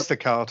use an Oyster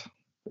card.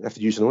 You have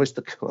to use an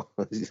Oyster card.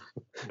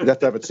 You'd have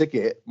to have a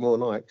ticket, more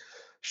like.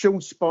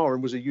 Sean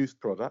Sparham was a youth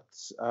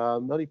product.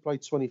 Only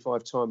played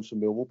 25 times for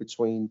Millwall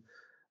between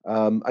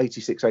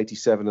 86,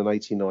 87 and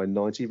 89,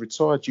 90.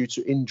 Retired due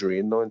to injury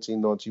in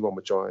 1991,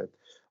 which I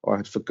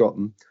had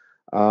forgotten.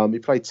 He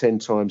played 10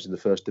 times in the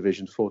first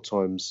division, 4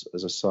 times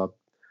as a sub,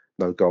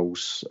 no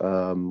goals,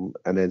 and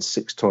then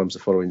 6 times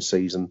the following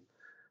season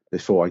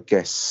before, I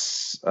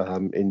guess,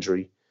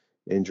 injury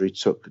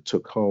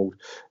took hold.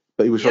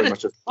 But he was very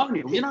much a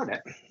testimonial, you know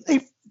that.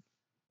 It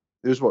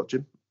was what,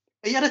 Jim?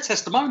 He had a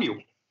testimonial.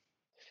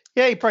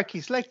 Yeah, he broke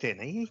his leg,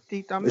 didn't he?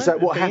 Is that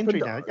what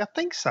happened? I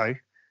think so.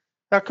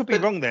 I could be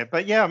wrong there,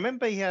 but yeah, I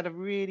remember he had a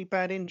really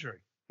bad injury.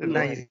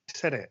 Now you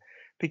said it,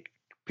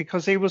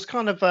 because he was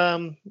kind of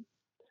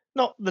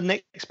not the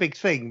next big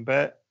thing,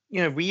 but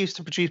we used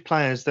to produce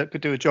players that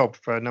could do a job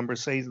for a number of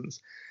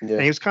seasons,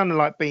 and he was kind of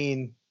like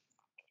being,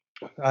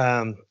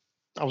 I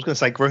was going to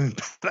say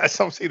groomed. That's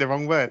obviously the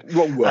wrong word.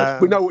 Wrong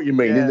word. We know what you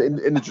mean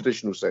in the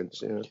traditional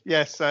sense. Yeah.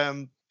 Yes.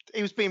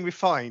 He was being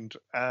refined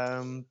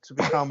to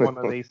become one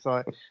of these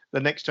the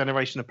next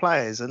generation of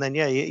players, and then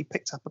he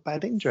picked up a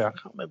bad injury. I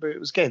can't remember who it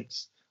was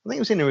against. I think it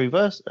was in a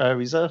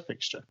reserve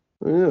fixture.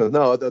 Yeah,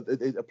 no,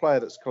 a player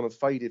that's kind of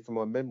faded from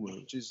my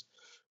memory,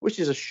 which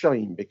is a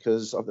shame,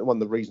 because I think one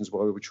of the reasons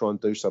why we would try and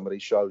do some of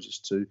these shows is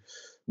to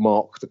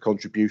mark the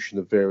contribution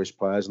of various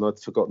players, and I'd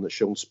forgotten that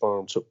Sean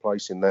Sparham took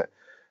place in that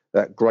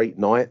great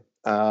night.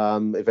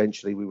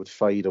 Eventually, we would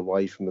fade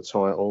away from the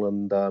title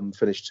and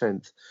finish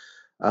 10th.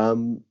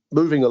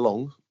 Moving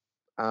along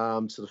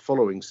to the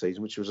following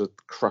season, which was a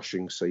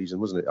crushing season,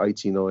 wasn't it?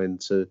 89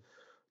 to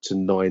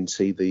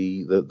 90,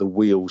 the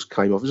wheels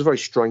came off. It was a very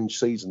strange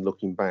season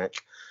looking back,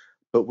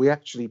 but we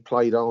actually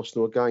played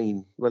Arsenal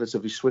again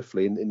relatively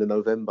swiftly in the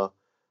November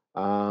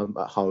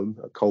at home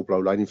at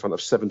Coldblow Lane in front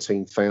of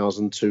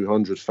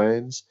 17,200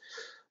 fans.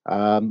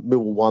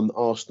 Millwall 1,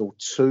 Arsenal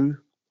 2.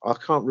 I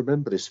can't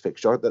remember this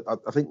fixture.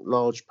 I think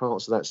large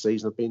parts of that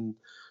season have been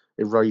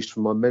erased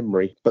from my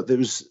memory, but there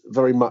was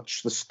very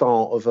much the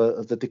start of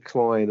the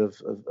decline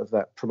of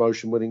that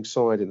promotion-winning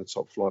side in the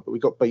top flight. But we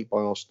got beat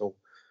by Arsenal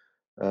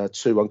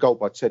 2-1, goal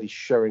by Teddy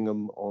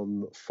Sheringham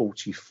on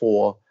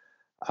 44.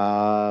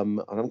 I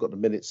haven't got the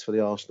minutes for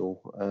the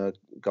Arsenal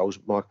goals.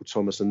 Michael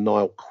Thomas and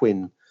Niall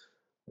Quinn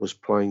was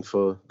playing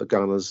for the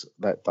Gunners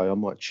that day. I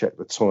might check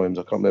the times.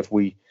 I can't remember if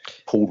we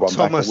pulled one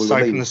Thomas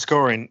back. opened the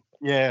scoring.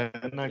 Yeah,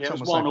 no, Yeah, it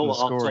Thomas was 1-1 opened the at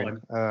half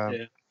scoring.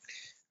 time.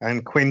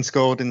 And Quinn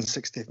scored in the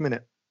 60th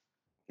minute.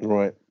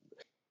 Right.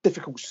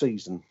 Difficult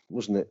season,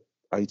 wasn't it?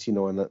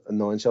 89 and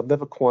 90. I've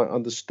never quite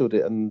understood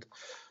it. And,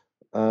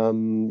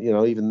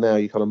 even now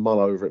you kind of mull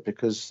over it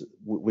because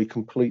we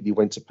completely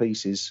went to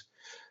pieces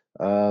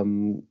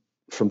from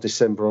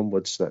December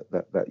onwards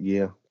that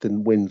year.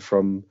 Didn't win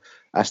from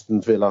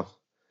Aston Villa,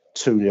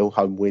 2-0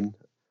 home win.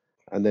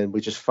 And then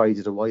we just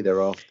faded away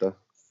thereafter.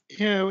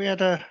 Yeah, we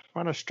had a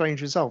run of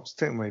strange results,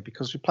 didn't we?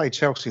 Because we played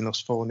Chelsea and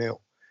lost 4-0.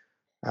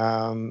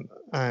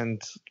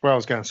 And where I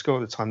was going to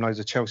school at the time, loads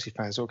of Chelsea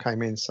fans all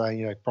came in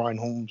saying, Brian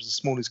Horne was the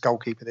smallest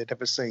goalkeeper they'd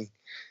ever seen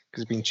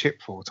because he'd been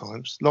chipped 4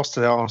 times. Lost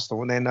to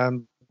Arsenal and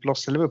then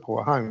lost to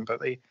Liverpool at home. But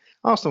the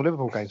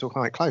Arsenal-Liverpool games were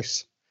quite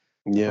close.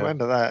 Yeah. I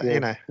remember that,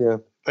 Yeah.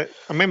 But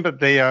I remember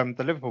the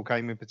Liverpool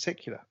game in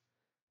particular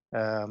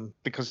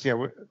because,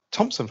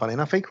 Thompson, funny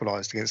enough,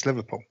 equalised against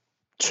Liverpool.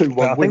 2-1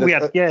 I think we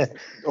had, we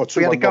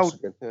had a goal.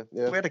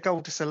 Yeah. We had a goal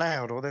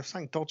disallowed, or there was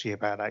something dodgy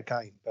about that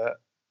game. But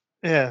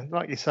yeah,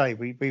 like you say,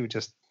 we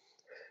just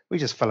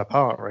fell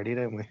apart, really,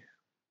 didn't we?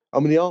 I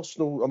mean,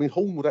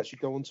 Horne would actually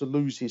go on to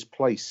lose his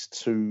place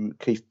to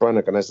Keith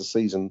Brannigan as the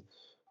season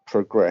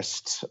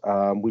progressed.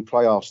 We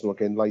play Arsenal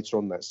again later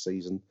on that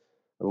season.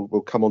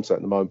 We'll come on to that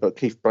in a moment. But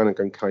Keith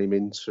Brannigan came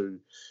in to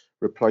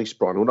replace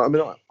Brian. I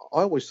mean, I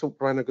always thought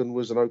Brannigan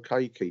was an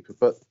okay keeper,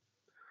 but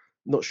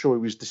not sure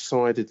he was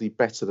decidedly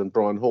better than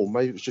Brian Horne.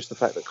 Maybe it was just the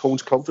fact that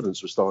Horne's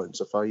confidence was starting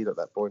to fade at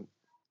that point.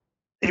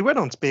 He went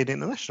on to be an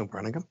international,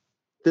 Brannigan.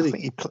 Did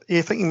he?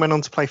 I think he went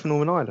on to play for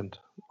Northern Ireland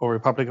or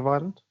Republic of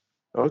Ireland.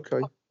 Okay.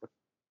 Yeah.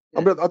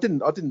 I mean, I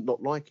didn't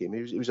not like him.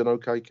 He was an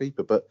okay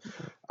keeper, but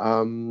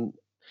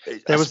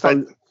there was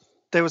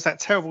that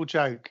terrible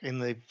joke in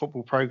the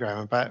football programme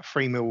about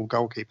 3 Millwall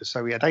goalkeepers.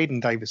 So we had Aidan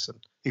Davison,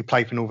 who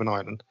played for Northern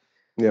Ireland,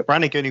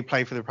 Brannigan, who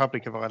played for the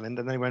Republic of Ireland,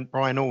 and then went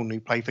Brian Horne,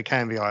 who played for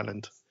Canvey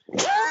Island.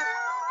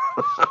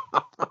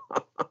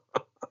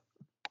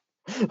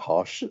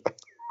 Harsh.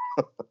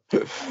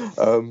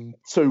 2-1.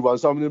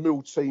 So I'm in the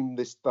Mill team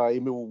this day.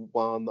 Mill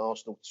 1,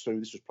 Arsenal 2.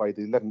 This was played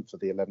the 11th of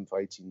the 11th,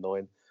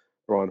 89.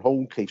 Brian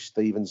Horne, Keith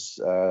Stevens,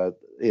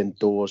 Ian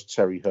Dawes,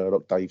 Terry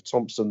Hurlock, Dave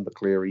Thompson,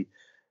 McCleary,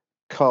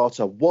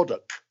 Carter,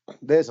 Waddock.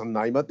 There's a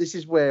name. This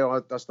is where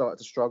I started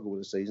to struggle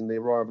with the season. The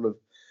arrival of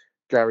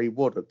Gary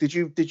Waddock.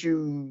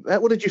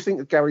 What did you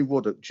think of Gary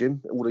Waddock,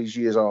 Jim? All these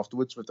years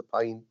afterwards, with the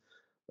pain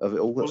of it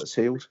all that's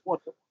healed.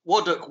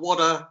 Waddock, what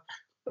a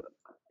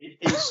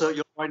insert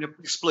your own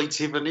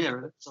expletive in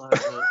here. So,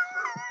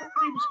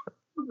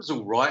 he was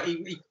all right.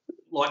 He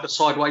liked the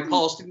sideway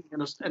pass and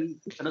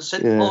a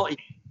centre party.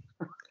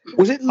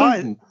 Was it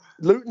Luton?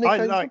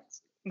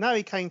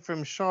 He came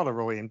from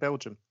Charleroi in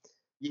Belgium.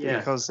 Yeah,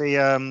 because he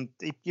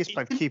used to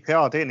play for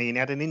QPR, didn't he? And he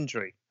had an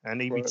injury and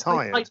he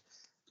retired.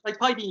 They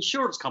paid the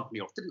insurance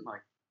company off, didn't they?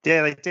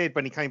 Yeah, they did.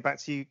 When he came back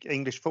to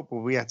English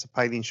football, we had to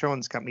pay the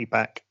insurance company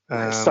back.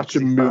 That's such a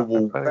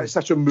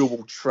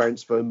Millwall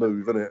transfer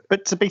move, isn't it?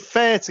 But to be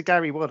fair to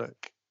Gary Waddock,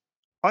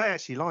 I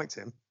actually liked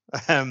him,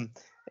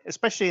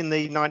 especially in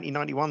the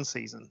 1991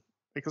 season,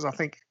 because I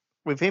think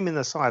with him in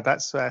the side,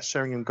 that's where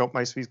Sheringham got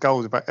most of his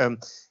goals.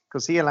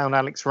 Because he allowed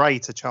Alex Ray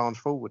to charge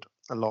forward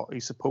a lot. He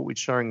supported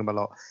Sheringham a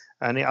lot.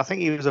 And I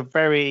think he was a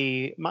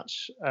very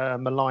much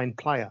maligned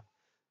player.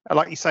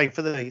 Like you say,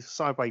 for the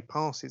sideway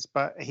passes,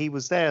 but he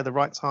was there at the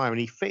right time and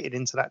he fitted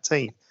into that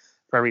team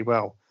very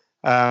well.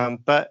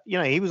 But,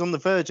 he was on the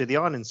verge of the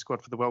Ireland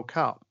squad for the World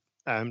Cup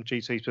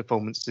due to his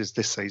performances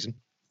this season.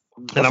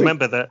 And I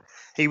remember that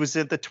he was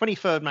the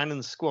 23rd man in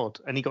the squad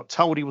and he got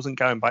told he wasn't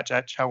going back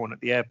to Cheltenham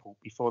at the airport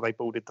before they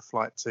boarded the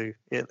flight to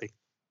Italy.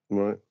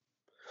 Right.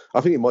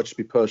 I think it might just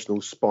be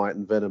personal spite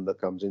and venom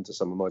that comes into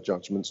some of my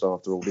judgments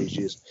after all these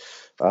years.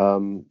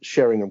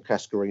 Sheringham,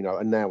 Cascarino,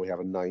 and now we have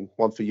a name.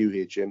 One for you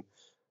here, Jim.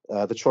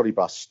 The trolley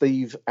bus.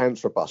 Steve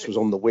Anthrobus was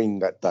on the wing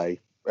that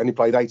day, and he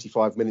played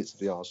 85 minutes of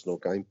the Arsenal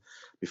game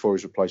before he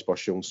was replaced by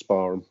Sean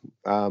Sparham.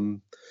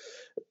 It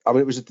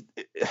was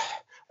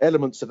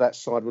elements of that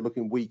side were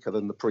looking weaker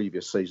than the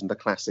previous season, the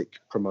classic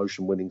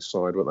promotion-winning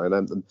side, weren't they?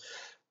 And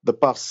the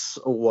bus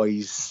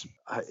always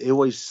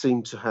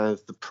seemed to have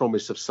the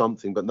promise of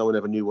something, but no one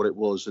ever knew what it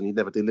was, and he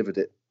never delivered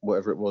it,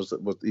 whatever it was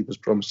that he was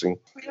promising.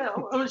 Yeah,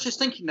 I was just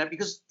thinking that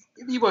because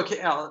if you work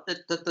it out,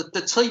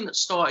 the team that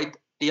started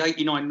the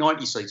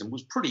 89-90 season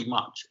was pretty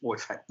much, or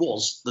in fact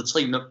was, the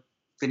team that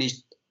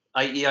finished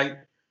 88-89,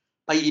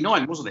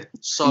 wasn't it?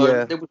 So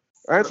yeah. There was.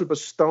 Anthrobus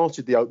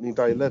started the opening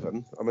day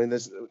 11. I mean,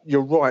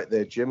 you're right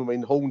there, Jim. I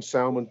mean, Horne,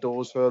 Salmon,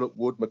 Dawes, Hurlock,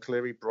 Wood,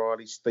 McCleary,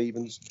 Briley,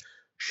 Stevens,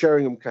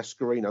 Sheringham,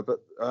 Cascarino, but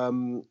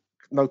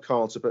no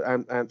Carter.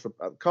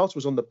 But Carter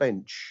was on the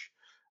bench,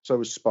 so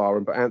was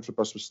Sparham, but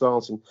Anthrobus was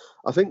starting.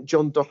 I think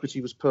John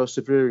Docherty was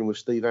persevering with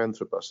Steve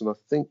Anthrobus, and I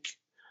think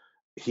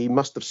he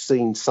must have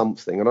seen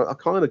something. And I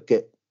kind of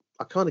get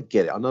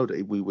it. I know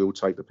that we will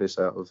take the piss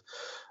out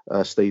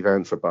of Steve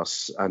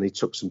Anthrobus, and he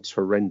took some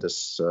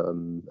horrendous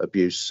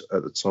abuse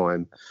at the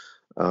time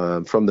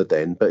from the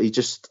Den, but he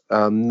just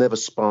never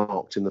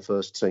sparked in the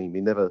first team.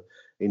 He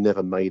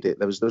never made it.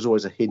 There was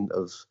always a hint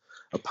of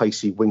a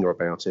pacey winger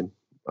about him.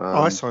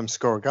 I saw him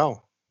score a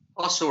goal.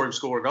 I saw him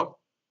score a goal.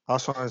 I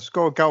saw him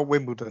score a goal at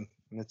Wimbledon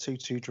in a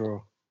 2-2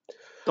 draw.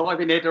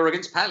 Diving header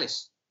against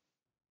Palace.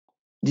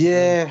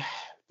 Yeah.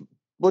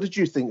 What did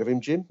you think of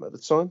him, Jim, at the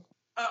time?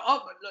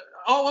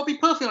 I'll be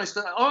perfectly honest.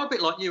 I'm a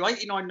bit like you.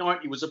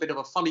 89-90 was a bit of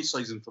a funny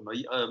season for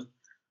me.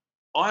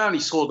 I only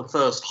saw the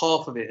first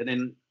half of it, and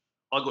then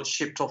I got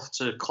shipped off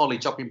to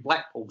college up in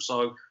Blackpool.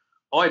 So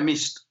I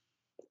missed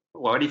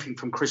anything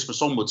from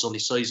Christmas onwards on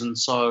this season.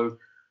 So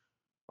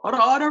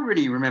I don't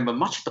really remember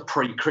much of the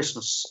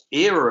pre-Christmas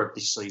era of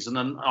this season.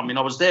 And I mean,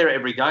 I was there at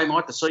every game. I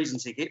had the season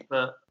ticket,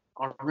 but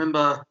I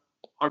remember.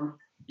 I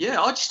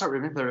just don't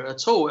remember it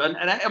at all. And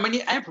I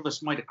mean,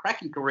 Amphibus made a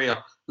cracking career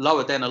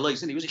lower down the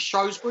leagues, and he was at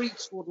Shrewsbury,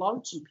 scored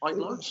loads and played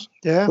loads.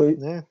 Yeah.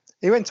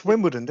 He went to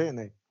Wimbledon, didn't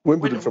he?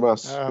 Wimbledon from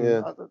us.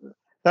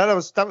 That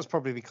was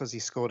probably because he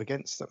scored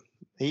against them.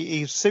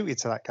 He was suited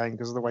to that game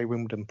because of the way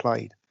Wimbledon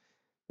played.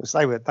 Because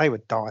they were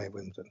dire,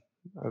 Wimbledon,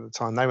 at the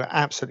time. They were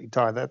absolutely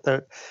dire.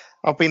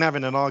 I've been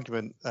having an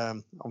argument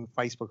on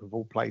Facebook of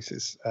all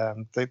places.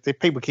 The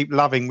people keep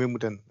loving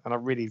Wimbledon, and I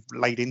really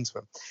laid into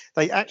them.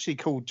 They actually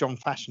called John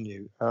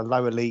Fashanu a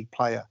lower league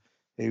player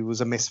who was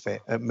a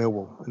misfit at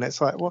Millwall, and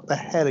it's like, what the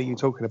hell are you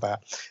talking about?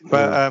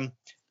 But I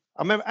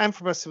remember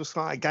Amphibus was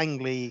like a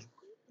gangly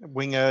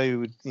winger who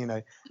would,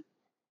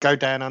 go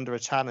down under a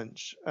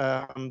challenge.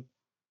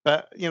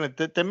 But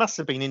there must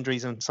have been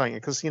injuries and something,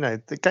 because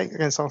the game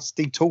against us,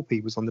 Steve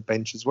Torpey was on the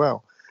bench as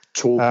well.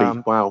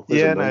 Torpey, wow.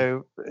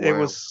 It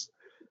was.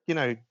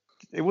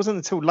 It wasn't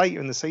until later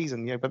in the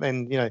season, but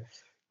then,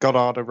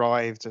 Goddard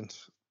arrived, and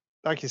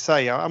like you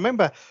say, I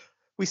remember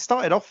we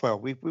started off well.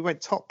 We went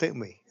top,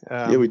 didn't we?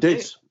 We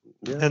did.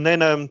 Yeah. And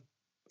then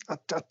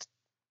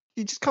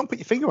you just can't put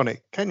your finger on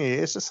it, can you?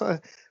 It's just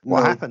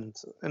what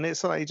happened, and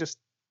it's like you just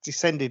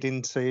descended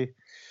into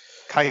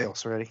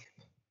chaos, really.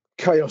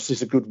 Chaos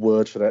is a good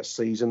word for that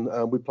season.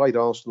 We played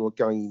Arsenal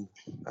again.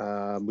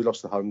 We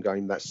lost the home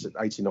game. That's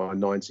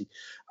 89-90.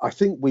 I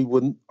think I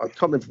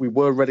can't remember if we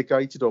were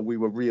relegated or we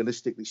were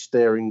realistically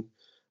staring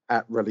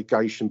at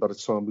relegation by the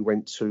time we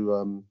went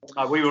to...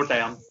 we were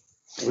down.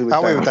 We were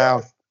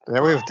down.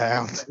 Yeah, we were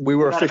down. We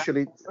were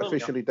officially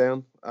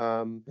down.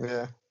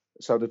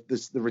 So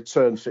the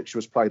return fixture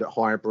was played at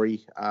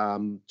Highbury,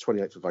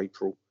 28th of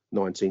April,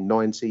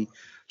 1990.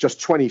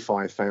 Just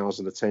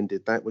 25,000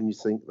 attended that, when you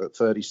think that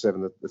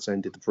 37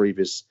 attended the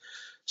previous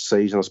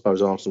season. I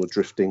suppose Arsenal were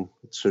drifting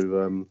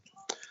to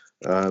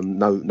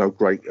no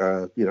great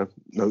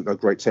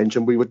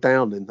tension. We were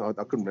down, and I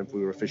couldn't remember if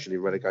we were officially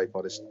relegated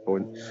by this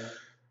point.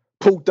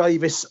 Paul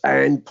Davis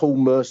and Paul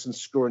Merson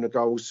scoring the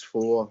goals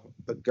for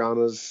the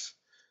Gunners,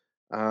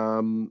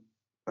 and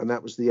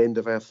that was the end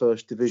of our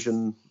first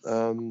division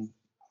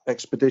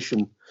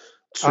expedition.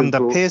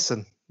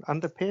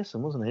 Under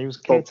Pearson, wasn't he? He was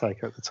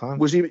caretaker at the time.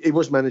 Was he? He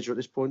was manager at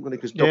this point, wasn't he?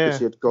 Because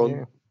Dougherty had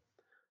gone.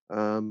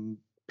 Yeah.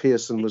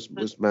 Pearson was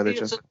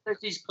manager.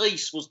 His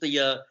piece was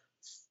the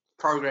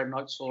program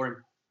notes for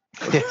him.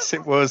 Yes,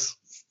 it was.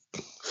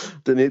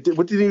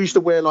 Didn't he used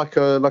to wear like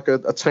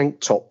a tank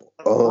top?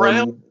 A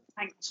brown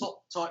tank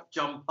top type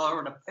jumper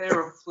and a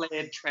pair of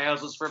flared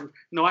trousers from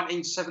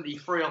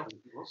 1973, I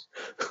think it was.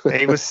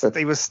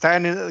 He was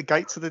standing at the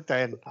gates of the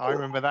Den. I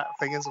remember that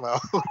thing as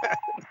well.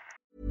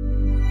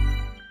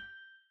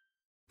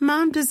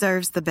 Mom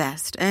deserves the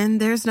best, and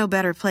there's no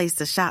better place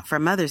to shop for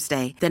Mother's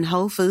Day than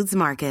Whole Foods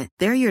Market.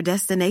 They're your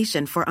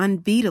destination for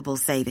unbeatable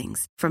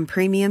savings, from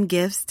premium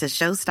gifts to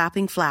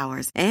show-stopping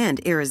flowers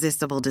and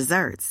irresistible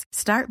desserts.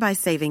 Start by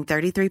saving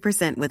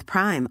 33% with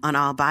Prime on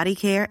all body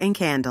care and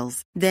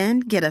candles.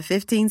 Then get a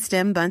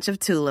 15-stem bunch of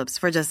tulips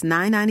for just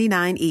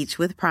 $9.99 each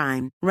with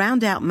Prime.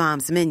 Round out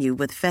Mom's menu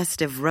with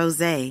festive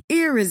rosé,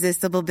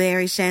 irresistible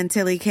berry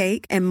chantilly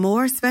cake, and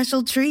more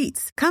special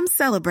treats. Come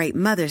celebrate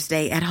Mother's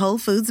Day at Whole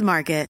Foods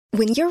Market.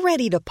 When you're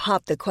ready to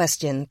pop the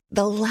question,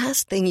 the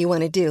last thing you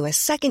want to do is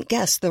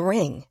second-guess the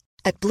ring.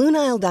 At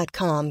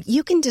BlueNile.com,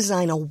 you can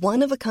design a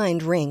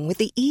one-of-a-kind ring with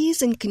the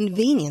ease and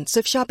convenience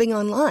of shopping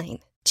online.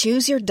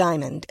 Choose your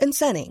diamond and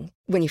setting.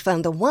 When you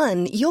find the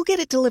one, you'll get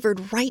it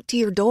delivered right to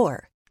your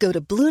door. Go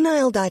to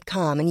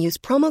BlueNile.com and use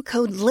promo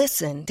code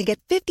LISTEN to get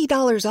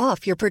 $50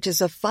 off your purchase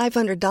of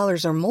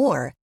 $500 or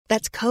more.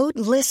 That's code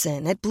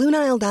LISTEN at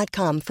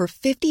BlueNile.com for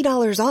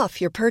 $50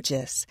 off your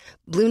purchase.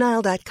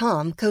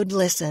 BlueNile.com, code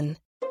LISTEN.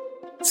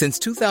 Since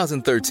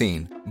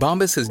 2013,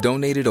 Bombas has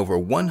donated over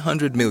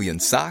 100 million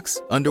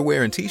socks,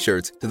 underwear, and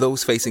T-shirts to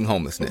those facing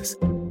homelessness.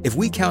 If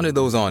we counted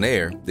those on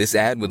air, this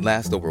ad would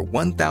last over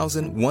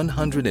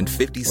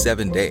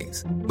 1,157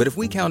 days. But if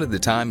we counted the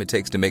time it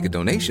takes to make a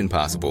donation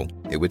possible,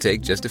 it would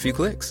take just a few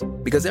clicks.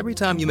 Because every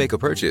time you make a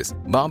purchase,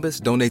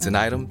 Bombas donates an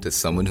item to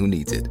someone who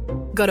needs it.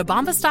 Go to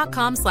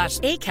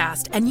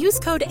bombas.com/ACAST and use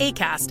code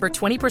ACAST for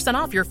 20%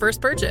 off your first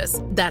purchase.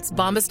 That's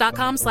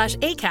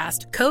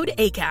bombas.com/ACAST, code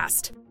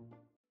ACAST.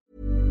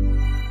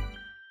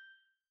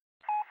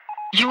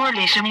 You are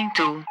listening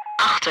to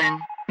Achten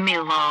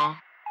Millwall.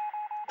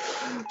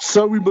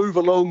 So we move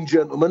along,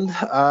 gentlemen.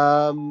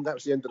 That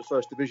was the end of the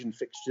first division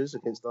fixtures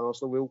against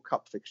Arsenal. We're all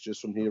cup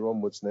fixtures from here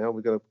onwards now. We're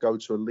going to go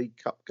to a League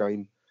Cup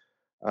game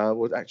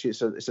Well, actually,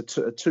 it's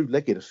a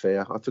two-legged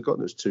affair. I'd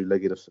forgotten it was a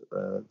two-legged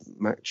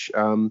match.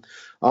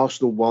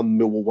 Arsenal won,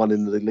 Millwall won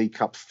in the League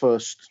Cup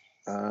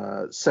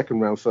second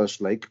round, first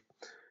leg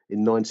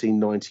in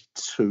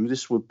 1992.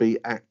 This would be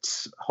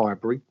at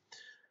Highbury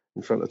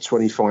in front of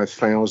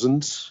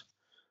 25,000.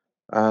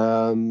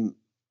 The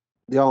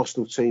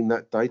Arsenal team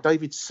that day: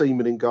 David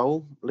Seaman in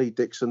goal, Lee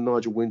Dixon,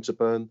 Nigel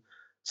Winterburn,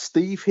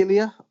 Steve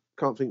Hillier.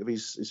 Can't think of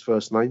his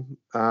first name.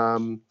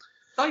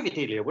 David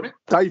Hillier, wasn't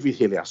it? David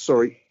Hillier.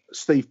 Sorry.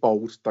 Steve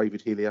Bold,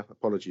 David Hillier,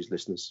 apologies,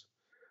 listeners.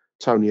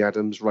 Tony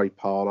Adams, Ray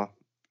Parler,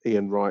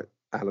 Ian Wright,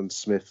 Alan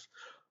Smith,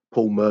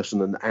 Paul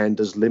Merson, and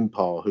Anders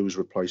Limpar, who was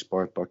replaced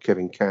by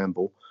Kevin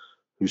Campbell,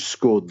 who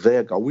scored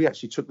their goal. We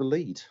actually took the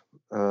lead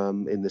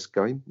in this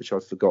game, which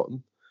I've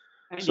forgotten.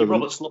 Andy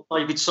Roberts locked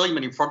David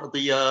Seaman in front of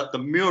the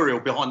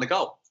mural behind the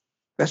goal.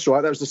 That's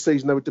right. That was the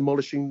season they were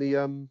demolishing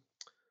the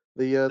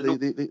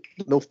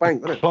North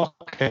Bank, wasn't it?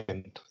 Clock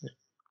end.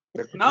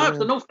 No, it was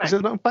the North Bank. Is it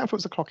the North Bank? I thought it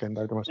was the Clock End.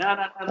 No. That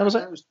was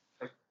it?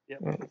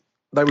 Yeah.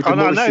 They were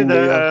demolishing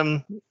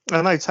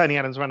I know Tony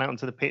Adams ran out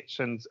onto the pitch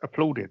and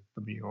applauded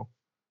the mural.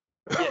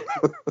 Yeah.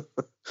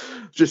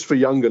 Just for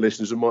younger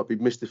listeners who might be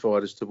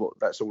mystified as to what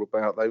that's all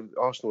about,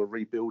 Arsenal are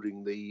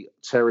rebuilding the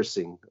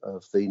terracing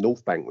of the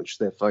North Bank, which is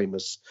their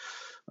famous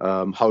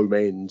home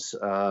end.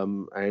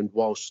 And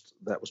whilst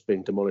that was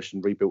being demolished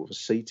and rebuilt with a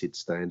seated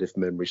stand, if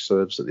memory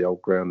serves, at the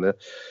old ground there,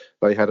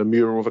 they had a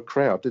mural of a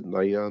crowd, didn't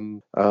they?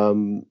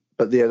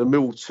 But yeah, the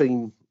Mill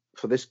team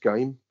for this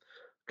game: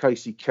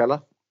 Casey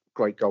Keller,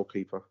 great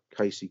goalkeeper.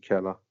 Casey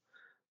Keller.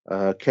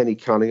 Kenny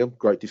Cunningham,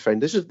 great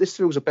defender. This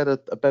feels a better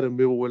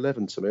Millwall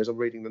 11 to me as I'm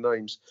reading the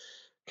names.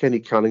 Kenny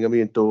Cunningham,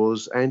 Ian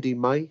Dawes, Andy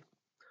May,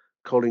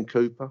 Colin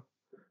Cooper,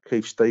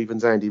 Keith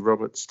Stevens, Andy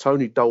Roberts,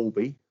 Tony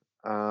Dolby,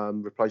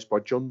 replaced by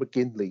John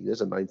McGinley.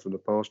 There's a name from the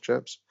past,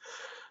 chaps.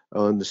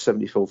 In the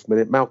 74th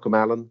minute, Malcolm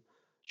Allen,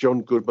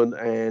 John Goodman,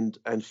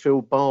 and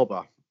Phil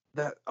Barber.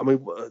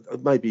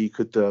 Maybe you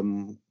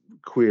could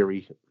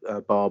query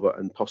Barber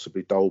and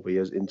possibly Dolby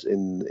as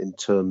in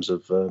terms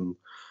of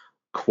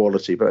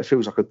quality, but it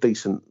feels like a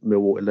decent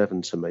Millwall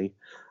 11 to me.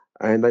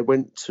 And they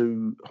went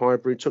to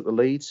Highbury, took the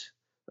lead,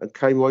 and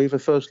came away with a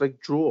first leg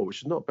draw,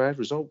 which is not a bad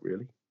result,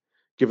 really,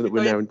 given that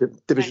we're now in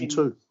Division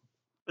 2.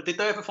 But did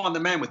they ever find the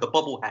man with the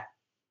bobble hat?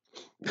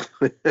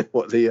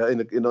 What,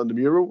 on the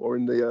mural or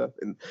in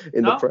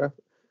the prayer?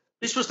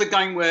 This was the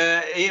game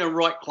where Ian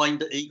Wright claimed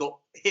that he got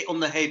hit on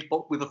the head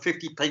with a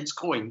 50p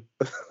coin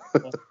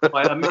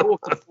by a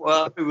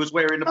Millwall who was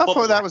wearing a bobble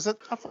hat. I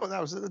thought that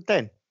was at the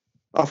Den.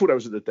 I thought that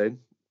was at the Den.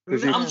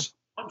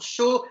 I'm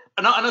sure,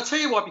 and I'll tell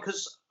you why,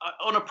 because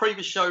on a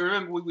previous show,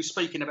 remember we were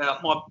speaking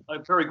about a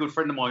very good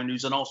friend of mine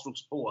who's an Arsenal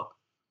supporter.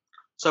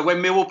 So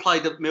when Millwall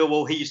played at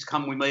Millwall, he used to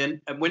come with me,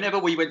 and whenever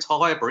we went to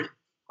Highbury,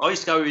 I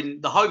used to go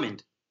in the home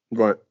end.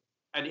 Right.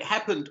 And it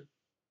happened,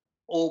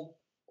 or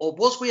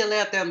was we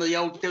allowed down the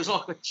old? There was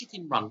like a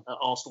chicken run at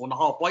Arsenal on the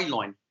halfway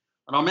line,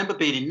 and I remember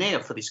being in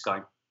there for this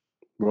game.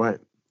 Right.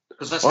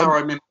 Because that's how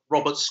I remember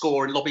Roberts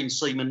scoring, lobbing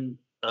Seaman.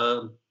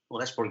 Well,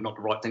 that's probably not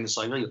the right thing to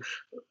say, either.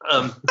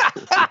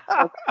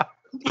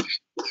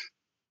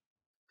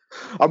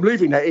 I'm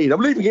leaving that in. I'm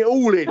leaving it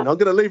all in. I'm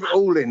going to leave it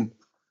all in.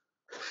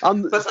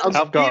 I'm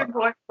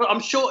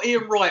sure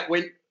Ian Wright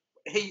went.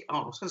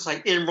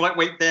 Ian Wright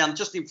went down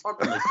just in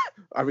front of me,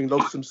 having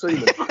lost some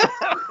semen.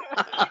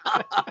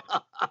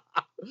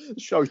 The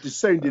show's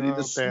descended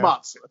into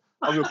smuts.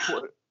 I'm going to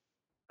put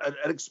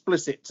an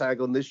explicit tag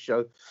on this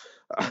show.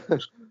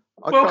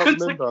 Welcome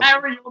to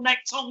Carry Your Neck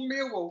on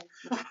Millwall.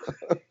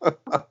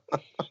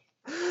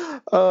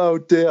 Oh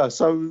dear.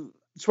 So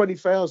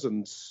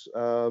 20,000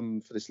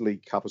 for this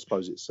League Cup. I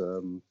suppose it's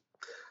from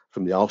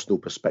the Arsenal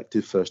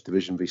perspective, First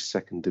Division v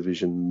Second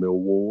Division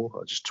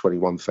Millwall. Just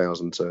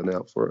 21,000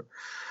 turnout for it.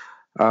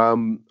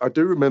 I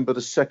do remember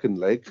the second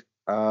leg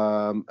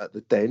at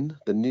the Den,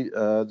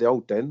 the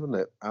old Den, wasn't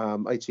it?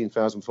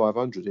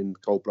 18,500 in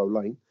Coldblow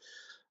Lane.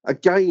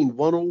 Again,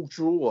 1-1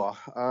 draw.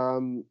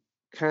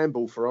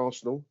 Campbell for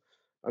Arsenal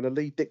and a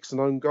Lee Dixon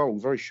own goal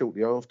very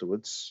shortly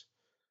afterwards,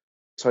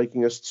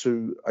 taking us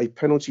to a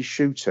penalty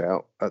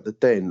shootout at the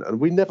Den. And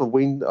we never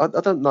win. I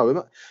don't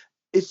know.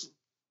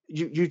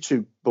 You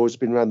two boys have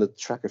been around the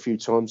track a few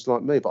times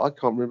like me, but I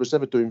can't remember us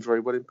ever doing very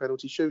well in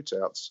penalty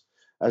shootouts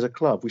as a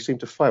club. We seem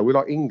to fail. We're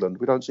like England.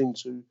 We don't seem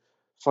to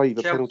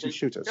favour penalty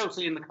shootouts.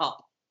 Chelsea in the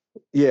cup.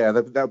 Yeah,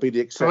 that would be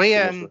the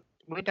exception.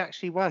 We'd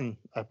actually won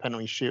a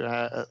penalty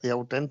shootout at the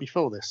old Den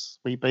before this.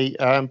 We beat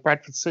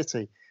Bradford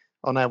City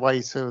on our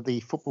way to the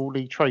Football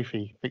League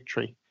Trophy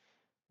victory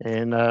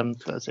in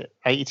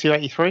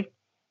 82-83.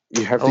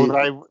 You have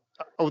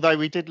although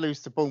we did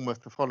lose to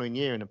Bournemouth the following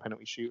year in a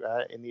penalty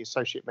shootout in the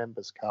Associate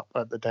Members Cup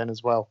at the Den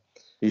as well.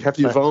 You have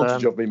the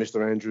advantage of me,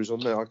 Mr. Andrews, on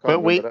there. I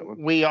can't remember that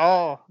one. We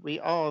are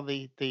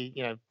the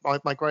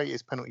my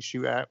greatest penalty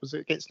shootout was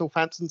against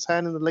Northampton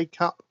Town in the League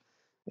Cup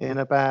in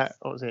about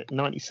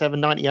 97,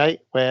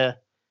 98, where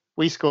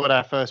we scored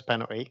our first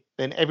penalty,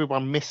 then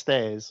everyone missed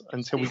theirs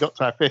until we got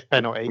to our fifth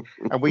penalty,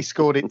 and we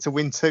scored it to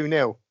win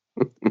 2-0.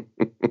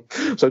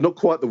 So not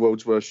quite the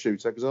world's worst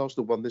shooter, because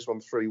Arsenal won this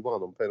one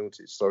 3-1 on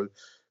penalties. So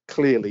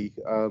clearly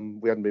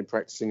we hadn't been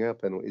practicing our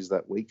penalties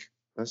that week.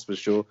 That's for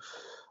sure.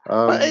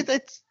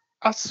 But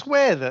I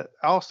swear that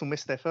Arsenal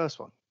missed their first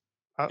one.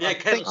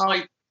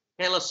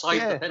 Keller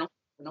saved the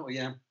penalty.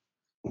 Yeah.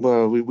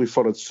 Well, we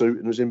followed suit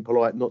and was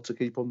impolite not to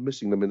keep on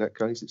missing them in that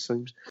case, it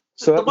seems.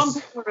 So the one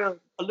thing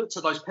I looked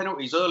at those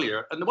penalties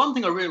earlier, and the one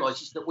thing I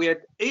realised is that we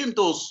had Ian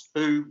Dawes,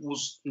 who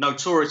was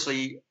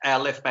notoriously our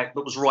left back,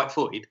 but was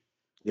right-footed.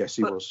 Yes,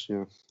 he was.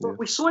 Yeah. But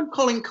we signed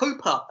Colin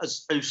Cooper,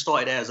 who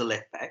started out as a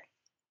left back,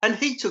 and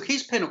he took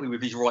his penalty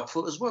with his right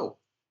foot as well.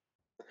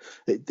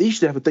 He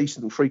used to have a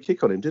decent free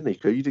kick on him, didn't he?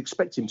 Because you'd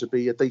expect him to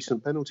be a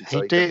decent penalty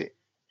taker. He did.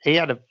 He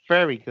had a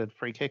very good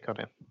free kick on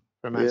him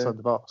from outside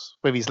the box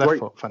with his left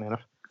foot. Funny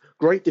enough.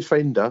 Great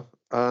defender.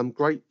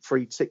 Great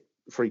free kick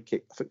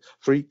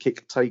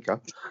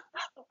taker,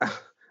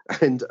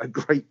 and a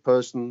great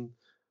person.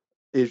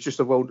 He was just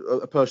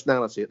a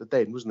personality at the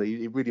Den, wasn't he?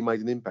 He really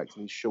made an impact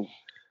in his short.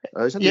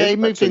 He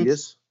moved in.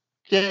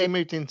 Yeah, he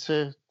moved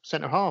into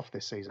centre half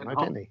this season,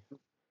 didn't he?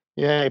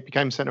 Yeah, he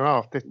became centre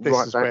half. This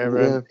is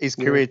where his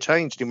career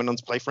changed. He went on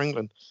to play for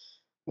England.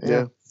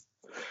 Yeah.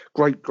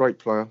 Great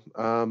player.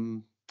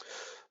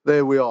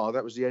 There we are.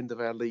 That was the end of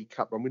our League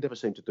Cup run. We never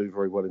seemed to do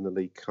very well in the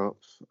League Cup.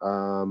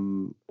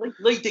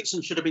 Lee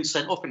Dixon should have been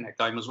sent off in that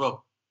game as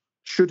well.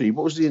 Should he?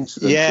 What was the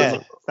incident?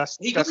 Yeah,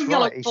 he got a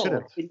yellow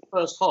card in the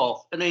first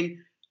half, and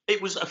then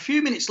it was a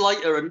few minutes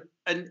later,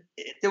 and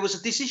there was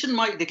a decision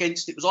made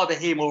against it was either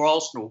him or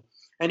Arsenal,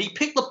 and he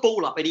picked the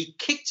ball up and he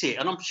kicked it,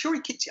 and I'm sure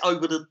he kicked it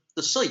over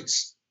the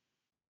seats.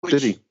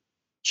 Did he?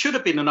 Should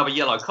have been another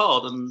yellow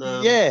card. And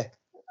yeah,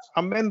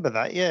 I remember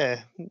that.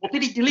 Yeah. Or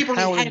did he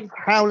deliberately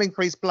howling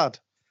for his blood?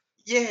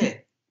 Yeah.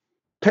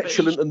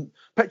 Petulant and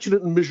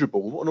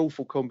miserable. What an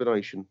awful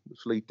combination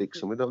for Lee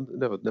Dixon. We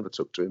never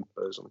took to him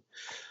personally.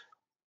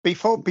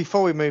 Before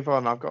we move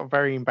on, I've got a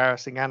very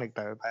embarrassing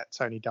anecdote about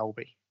Tony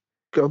Dolby.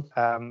 Go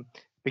on.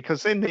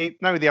 Because in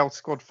the old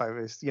squad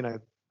photos,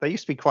 they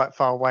used to be quite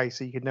far away,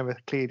 so you could never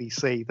clearly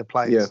see the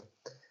players. Yeah.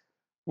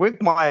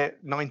 With my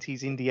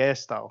 90s indie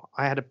hairstyle,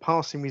 I had a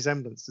passing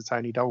resemblance to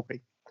Tony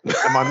Dolby.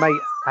 And my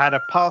mate had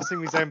a passing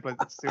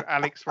resemblance to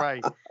Alex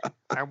Ray.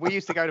 And we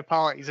used to go to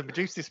parties and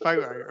produce this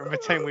photo and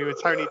pretend we were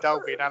Tony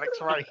Dolby and Alex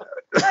Ray.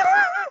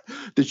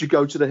 Did you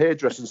go to the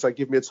hairdresser and say,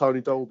 give me a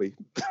Tony Dolby?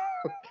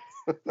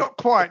 Not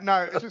quite,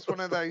 no. It's just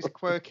one of those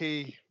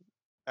quirky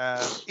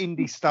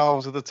indie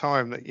styles of the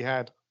time that you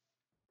had.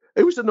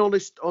 It was an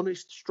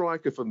honest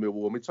striker for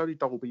Millwall. I mean, Tony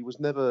Dolby was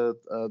never,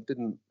 I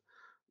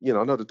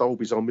know the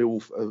Dolbys are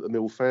a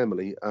Mill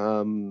family,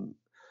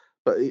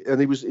 but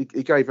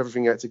he gave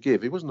everything he had to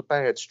give. He wasn't a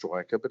bad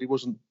striker, but he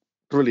wasn't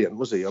brilliant,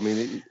 was he? I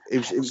mean, he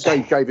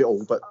gave it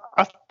all. But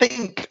I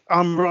think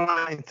I'm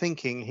right in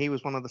thinking he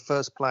was one of the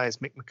first players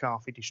Mick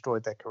McCarthy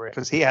destroyed their career,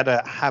 because he had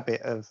a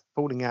habit of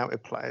falling out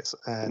with players,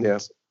 and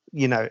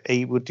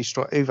he would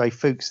destroy. Uwe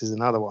Fuchs is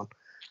another one.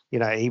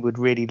 He would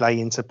really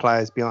lay into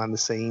players behind the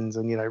scenes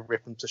and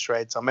rip them to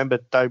shreds. I remember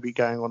Dobie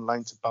going on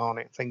loan to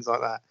Barnet, things like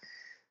that.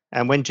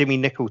 And when Jimmy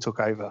Nicholl took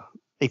over,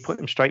 he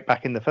put him straight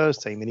back in the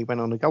first team, and he went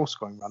on a goal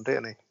scoring run,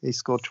 didn't he? He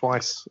scored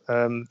twice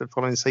the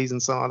following season,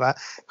 something like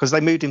that, because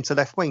they moved him to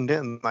left wing,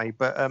 didn't they?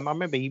 But I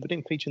remember he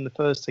didn't feature in the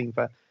first team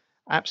for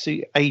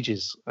absolute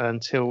ages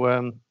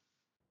until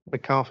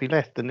McCarthy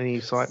left, and then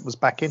he was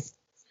back in.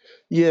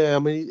 Yeah, I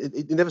mean,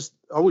 he never.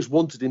 I always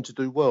wanted him to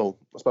do well.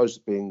 I suppose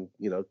being,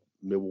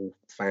 Millwall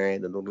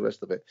fan and all the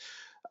rest of it,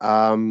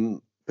 but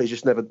he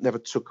just never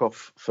took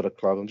off for the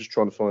club. I'm just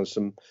trying to find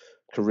some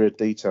career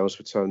details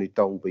for Tony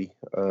Dolby.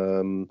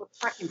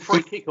 Cracking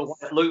free kick away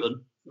at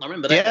Luton. I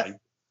remember that game.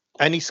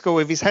 And he scored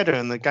with his header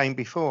in the game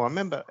before. I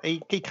remember he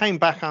came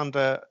back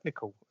under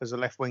Nicholl as a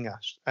left winger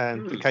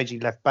and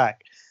KG left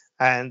back,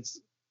 and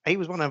he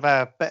was one of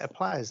our better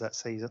players that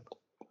season.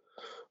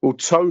 Well,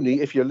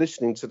 Tony, if you're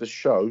listening to the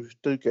show,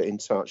 do get in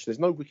touch. There's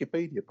no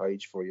Wikipedia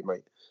page for you,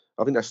 mate.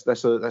 I think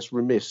that's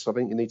remiss. I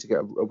think you need to get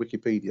a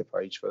Wikipedia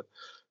page for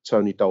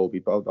Tony Dolby,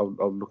 but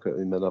I'll look at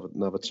him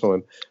another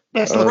time.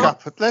 Let's look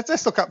up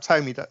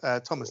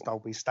Thomas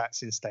Dolby's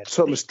stats instead.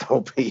 Thomas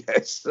Dolby,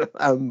 yes. We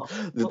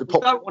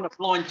don't want to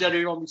blind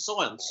Jerry on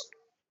science.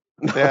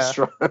 That's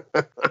right.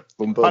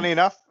 Funny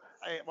enough,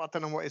 I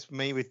don't know what it's for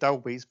me with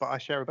Dolby's, but I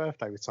share a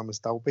birthday with Thomas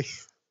Dolby.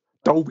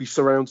 Dolby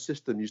surround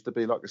system used to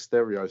be like a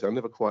stereo. So I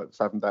never quite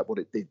fathomed out what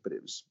it did, but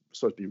it was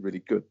supposed to be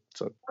really good.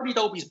 So Tony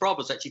Dolby's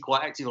brother's actually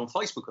quite active on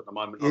Facebook at the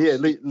moment. Yeah,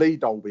 Lee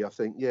Dolby, I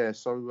think. Yeah.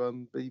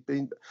 So I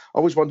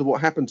always wonder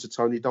what happened to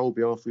Tony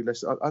Dolby after he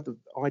left. I had the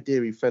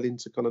idea he fell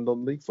into kind of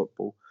non-league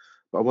football,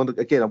 but I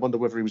wonder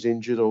whether he was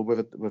injured or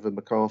whether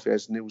McCarthy,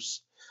 as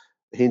Neil's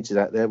hinted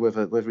at there,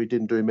 whether he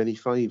didn't do him any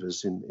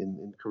favours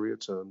in career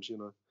terms.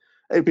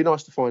 It'd be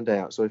nice to find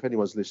out. So if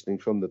anyone's listening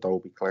from the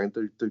Dolby clan,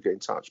 do get in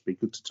touch. Be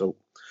good to talk.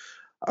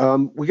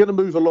 We're going to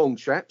move along,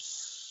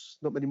 chaps.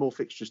 Not many more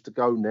fixtures to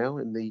go now.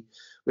 We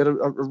had a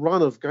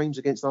run of games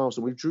against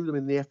Arsenal. We drew them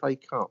in the FA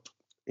Cup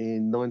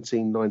in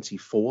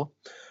 1994,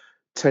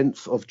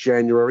 10th of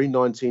January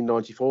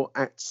 1994.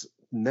 At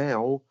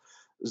now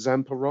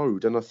Zampa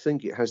Road, and I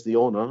think it has the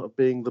honour of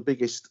being the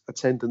biggest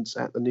attendance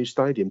at the new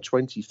stadium,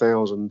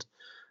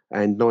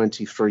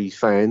 20,093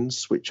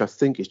 fans, which I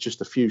think is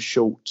just a few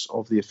short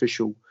of the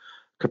official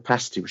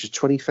capacity, which is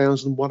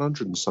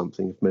 20,100 and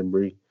something, if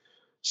memory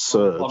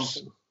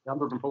serves.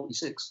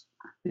 146.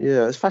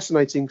 Yeah, it's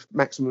fascinating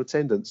maximum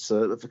attendance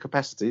for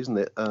capacity, isn't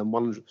it?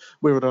 100,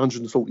 we're at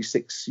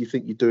 146. You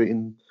think you do it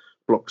in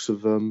blocks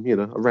of, a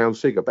round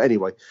figure. But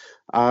anyway,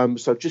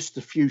 so just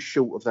a few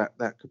short of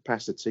that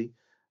capacity.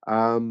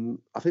 I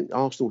think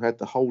Arsenal had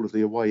the whole of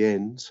the away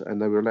end,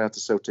 and they were allowed to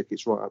sell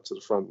tickets right up to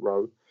the front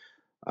row.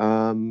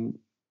 And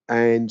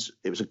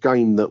it was a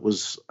game that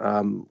was,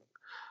 it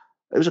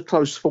was a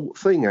close fought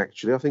thing,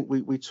 actually. I think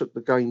we took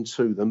the game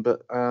to them,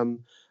 but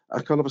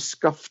a kind of a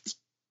scuffed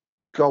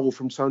goal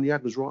from Tony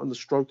Adams right on the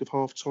stroke of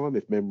half time,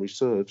 if memory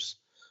serves.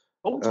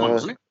 Full time,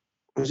 wasn't it?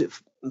 Was it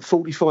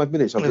 45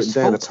 minutes? It was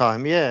full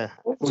time, yeah.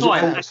 It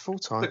was full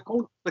time.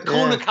 The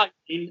corner came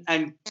in,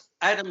 and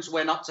Adams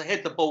went up to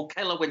head the ball.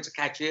 Keller went to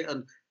catch it,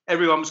 and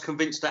everyone was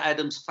convinced that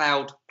Adams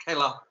fouled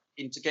Keller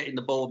into getting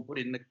the ball and put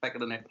it in the back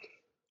of the net.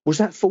 Was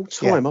that full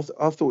time? Yeah.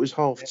 I thought it was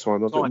half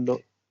time. No,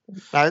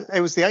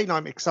 it was the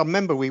 8-9, because I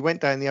remember we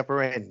went down the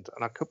other end,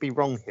 and I could be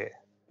wrong here.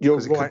 You're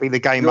right. It could be the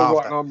game You're after.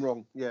 Right, and I'm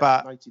wrong. Yeah,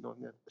 but 89,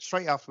 yeah.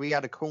 Straight after, we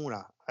had a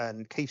corner,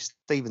 and Keith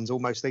Stevens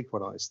almost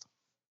equalised.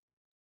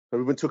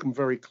 So we took them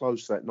very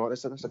close that night.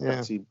 That's a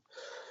catchy.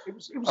 It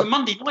was a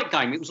Monday night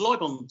game. It was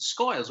live on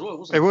Sky as well,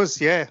 wasn't it? It was,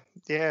 yeah.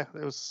 It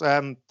was.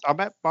 My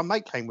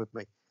mate came with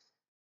me,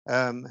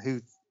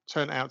 who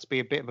turned out to be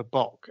a bit of a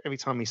bok. Every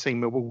time he's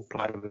seen Millwall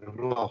play, we've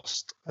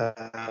lost.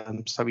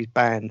 So he's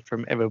banned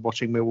from ever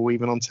watching Millwall,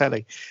 even on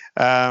telly.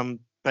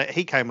 But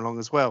he came along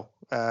as well,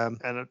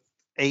 and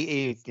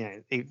he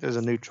as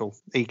a neutral,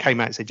 he came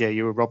out and said, "Yeah,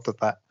 you were robbed of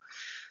that."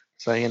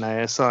 So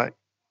it's like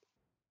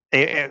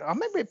I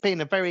remember it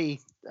being a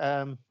very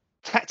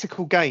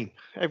tactical game.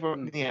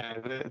 Everyone,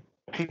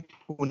 people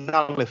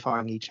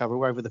nullifying each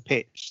other over the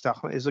pitch. Stuff.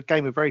 It was a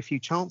game of very few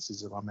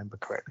chances, if I remember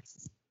correctly.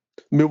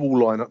 Millwall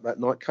lineup that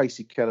night.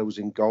 Casey Keller was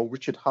in goal.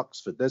 Richard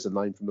Huxford. There's a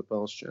name from the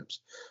past,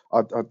 chaps.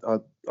 I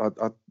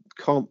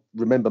can't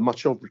remember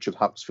much of Richard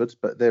Huxford,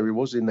 but there he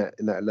was in that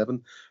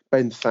 11.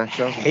 Ben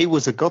Thatcher. He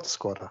was a god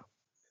squadder.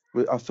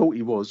 I thought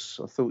he was.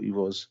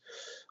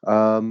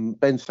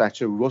 Ben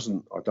Thatcher, who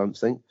wasn't, I don't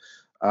think.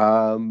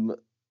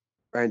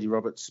 Andy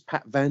Roberts,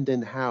 Pat Van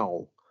Den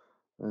Houw.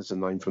 There's a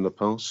name from the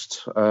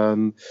past.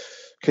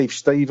 Keith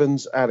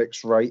Stevens,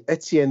 Alex Ray,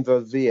 Etienne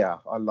Verveer.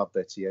 I loved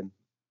Etienne.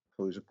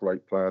 He was a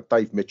great player.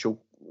 Dave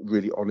Mitchell,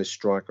 really honest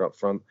striker up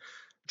front.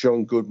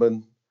 John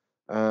Goodman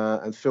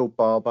and Phil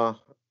Barber.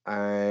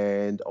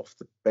 And off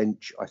the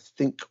bench, I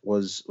think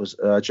was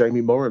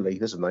Jamie Morley.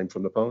 There's a name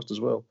from the past as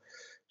well.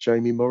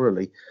 Jamie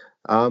Morley.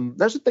 That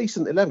was a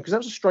decent 11 because that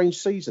was a strange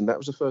season. That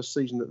was the first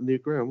season at the new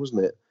ground,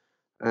 wasn't it?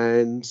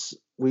 And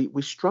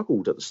we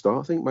struggled at the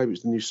start. I think maybe it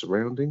was the new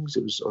surroundings.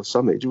 It was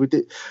something.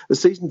 The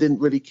season didn't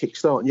really kick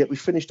start, and yet we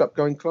finished up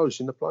going close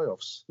in the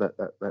playoffs.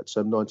 That's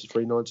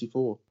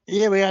 93-94.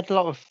 Yeah, we had a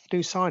lot of new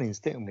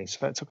signings, didn't we?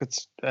 So it took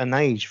an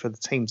age for the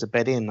team to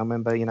bed in. I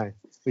remember,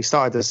 we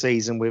started the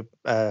season with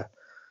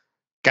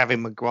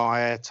Gavin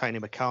Maguire, Tony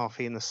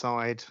McCarthy in the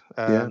side,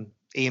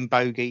 Ian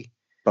Bogey.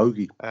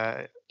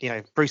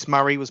 Bruce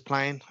Murray was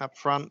playing up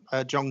front,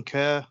 John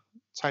Kerr,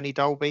 Tony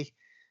Dolby.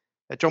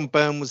 John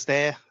Byrne was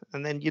there,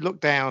 and then you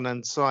look down, and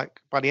it's like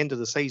by the end of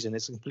the season,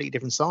 it's a completely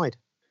different side.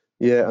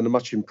 Yeah, and a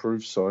much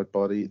improved side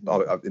in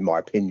my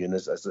opinion,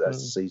 as the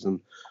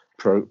season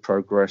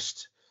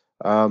progressed.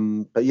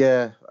 But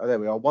yeah, there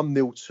we are.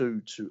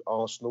 1-0 to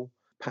Arsenal.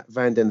 Pat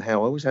Van Den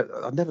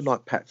Houw. I never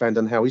liked Pat Van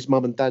Den Houw. His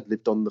mum and dad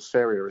lived on the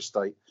Ferrier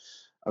estate,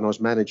 and I was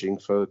managing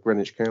for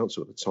Greenwich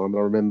Council at the time. And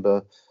I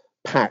remember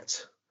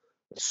Pat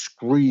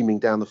screaming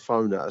down the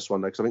phone at us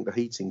one day because I think the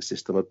heating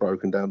system had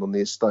broken down on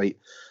the estate,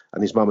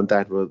 and his mum and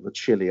dad were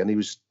chilly, and he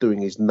was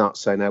doing his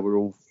nuts saying how we're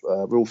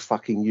all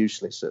fucking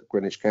useless at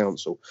Greenwich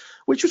Council,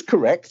 which was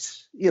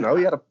correct. He had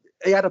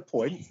a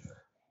point.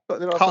 But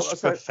then harsh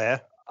but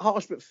fair.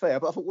 Harsh but fair.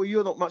 But I thought, well,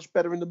 you're not much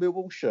better in the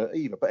Millwall shirt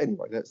either. But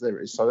anyway, there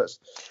it is. So that's.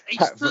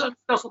 He still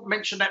doesn't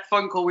mention that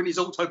phone call in his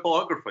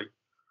autobiography.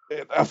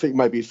 I think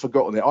maybe he's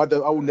forgotten it. I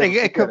will never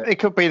it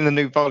could be in the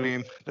new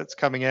volume that's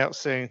coming out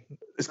soon.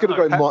 It's going to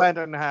go in my... I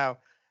don't know how.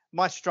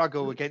 My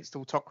struggle against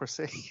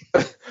autocracy.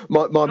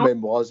 my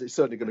memoirs, it's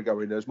certainly going to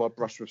go in there as my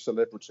brush with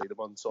celebrity, the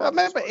one side. I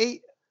remember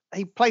he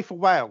played for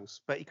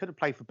Wales, but he could have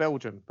played for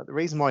Belgium. But the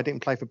reason why he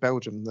didn't play for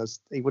Belgium was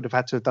he would have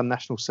had to have done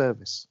national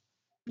service.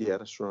 Yeah,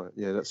 that's right.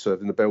 Yeah, that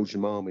served in the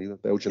Belgian army. Yeah.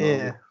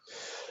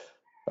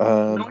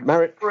 Army.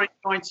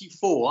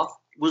 1994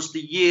 was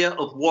the year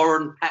of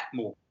Warren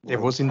Patmore. It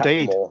was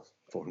indeed. Patmore.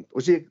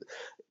 Was he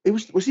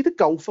the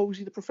golfer? Was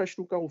he the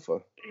professional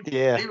golfer?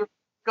 Yeah. He was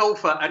a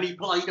golfer, and he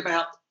played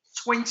about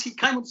 20.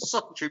 Came on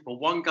substitute for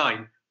one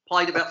game.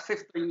 Played about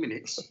 15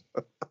 minutes,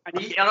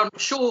 and I'm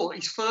sure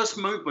his first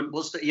movement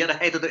was that he had a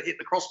header that hit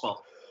the crossbar.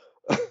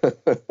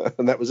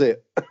 And that was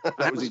it.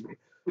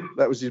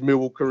 That was his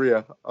Millwall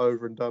career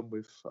over and done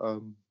with.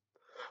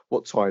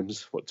 what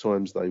times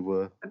they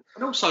were.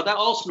 And also that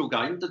Arsenal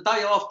game, the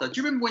day after. Do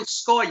you remember when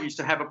Sky used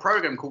to have a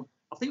programme called,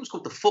 I think it was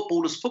called the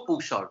Footballers Football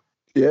Show?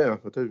 Yeah,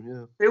 I do.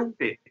 Yeah, filmed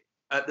it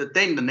at the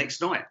Den the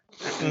next night,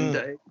 and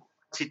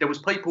there was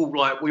people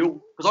like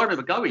because I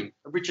remember going.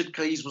 Richard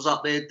Keys was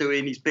up there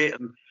doing his bit,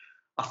 and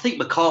I think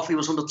McCarthy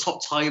was on the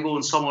top table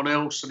and someone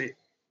else, and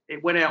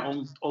it went out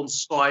on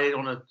Sky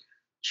on a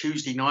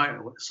Tuesday night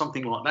or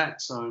something like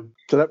that. So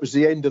that was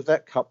the end of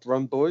that cup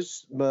run,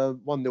 boys.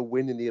 1-0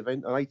 win in the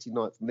event, an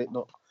 89th minute,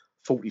 not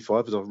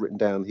 45 as I've written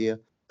down here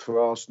for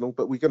Arsenal.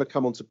 But we're going to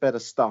come on to better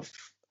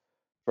stuff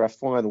for our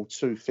final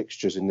 2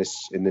 fixtures in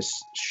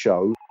this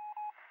show.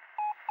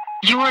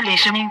 You are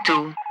listening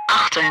to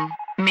Achten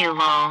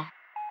Millwall.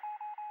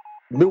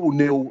 Millwall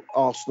 0,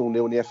 Arsenal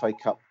 0 in the FA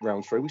Cup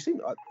round 3. We seem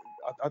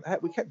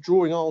we kept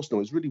drawing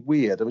Arsenal. It's really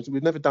weird. I mean,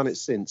 we've never done it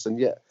since, and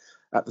yet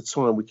at the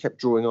time we kept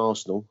drawing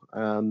Arsenal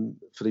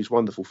for these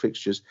wonderful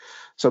fixtures.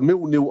 So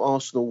Millwall 0,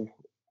 Arsenal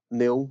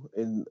 0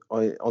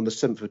 on the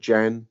 7th of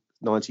Jan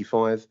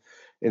 95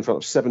 in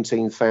front of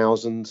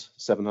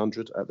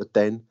 17,700 at the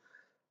Den.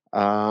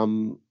 I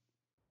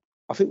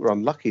think we're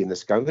unlucky in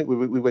this game. I think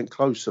we went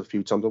close a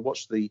few times. I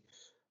watched the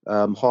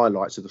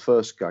highlights of the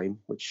first game,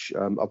 which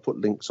I'll put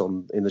links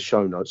on in the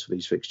show notes for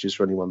these fixtures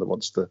for anyone that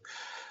wants to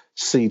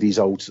see these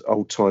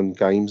old time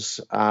games.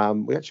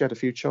 We actually had a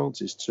few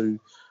chances to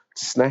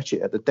snatch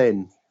it at the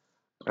Den.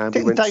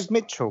 Didn't Dave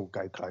Mitchell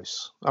go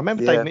close? I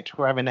remember Dave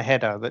Mitchell having a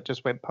header that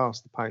just went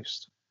past the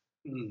post.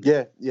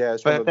 Yeah.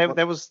 But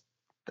there was,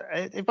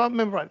 if I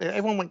remember right,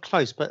 everyone went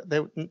close, but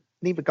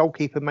neither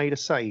goalkeeper made a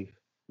save.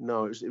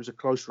 No, it was a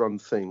close run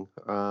thing.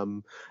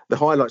 The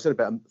highlights had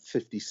about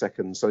 50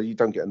 seconds, so you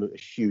don't get a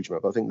huge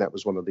amount. But I think that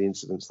was one of the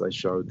incidents they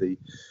showed, the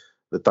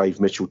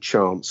Dave Mitchell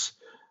chance.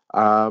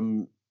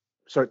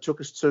 So it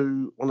took us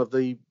to one of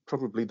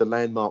probably the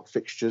landmark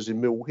fixtures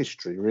in Millwall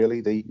history, really,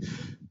 the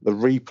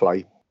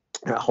replay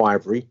at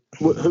Highbury.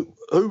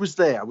 Who was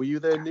there? Were you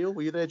there, Neil?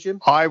 Were you there,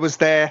 Jim? I was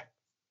there.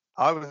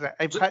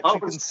 In fact, you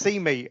can see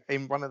me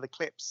in one of the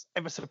clips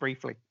ever so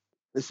briefly.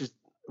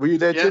 Were you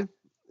there, Jim?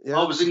 Yeah.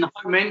 I was in the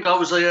home end. I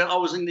was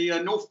in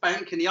the North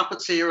Bank, in the upper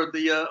tier of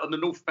on the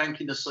North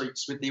Bank in the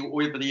seats with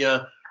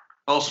the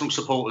Arsenal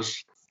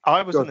supporters.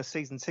 I was a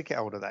season ticket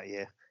holder that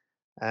year,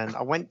 and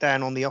I went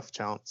down on the off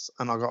chance,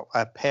 and I got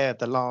a pair of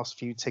the last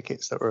few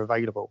tickets that were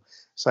available.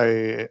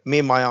 So me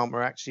and my aunt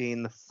were actually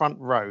in the front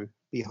row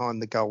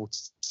behind the goal.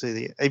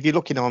 If you're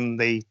looking on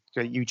the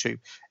YouTube,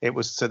 it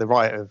was to the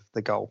right of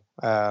the goal,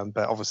 but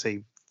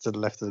obviously to the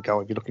left of the goal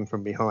if you're looking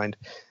from behind.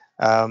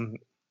 And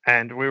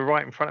we were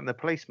right in front of the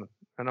policeman.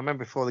 And I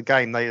remember before the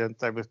game, they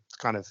were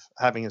kind of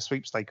having a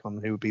sweepstake on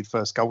who would be the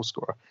first goal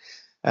scorer.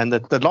 And the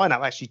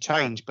lineup actually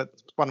changed, but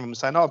one of them was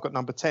saying, "Oh, I've got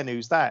number 10,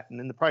 who's that?" And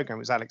in the programme, it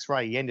was Alex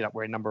Ray. He ended up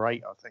wearing number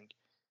 8, I think.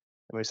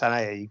 And we were saying,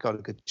 "Hey, you've got a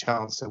good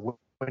chance of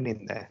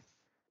winning there."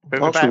 But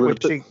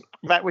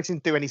without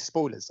wishing to do any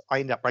spoilers, I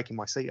ended up breaking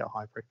my seat at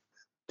Highbury.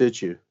 Did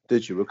you?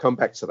 We'll come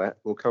back to that.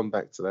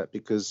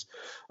 Because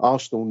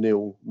Arsenal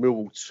 0,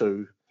 Millwall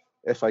 2,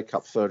 FA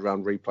Cup third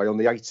round replay on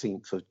the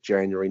 18th of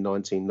January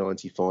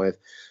 1995.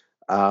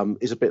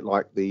 Is a bit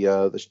like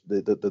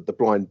the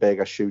blind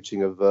beggar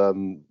shooting of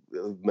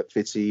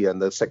McVitie and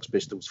the Sex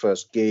Pistols'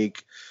 first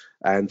gig,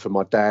 and for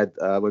my dad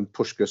when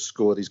Puskás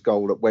scored his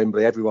goal at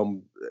Wembley.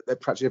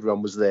 Practically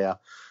everyone was there.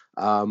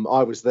 I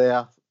was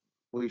there.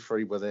 We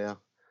three were there.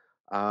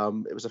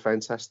 It was a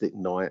fantastic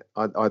night.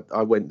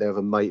 I went there with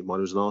a mate of mine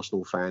who was an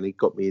Arsenal fan. He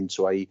got me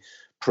into a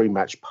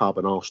pre-match pub,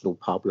 an Arsenal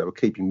pub. They were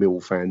keeping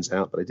Millwall fans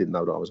out, but they didn't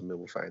know that I was a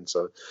Millwall fan.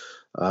 So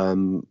I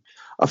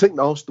think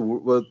Arsenal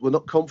were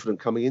not confident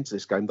coming into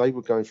this game. They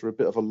were going through a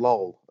bit of a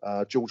lull.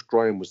 George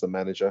Graham was the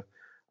manager,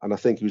 and I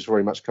think he was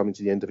very much coming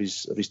to the end of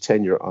his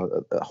tenure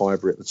at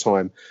Highbury at the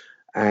time.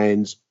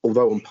 And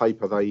although on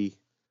paper they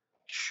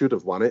should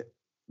have won it,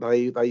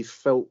 they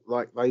felt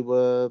like they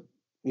were,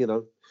 they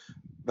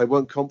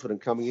weren't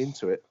confident coming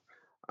into it.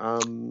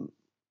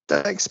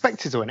 They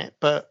expected to win it,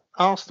 but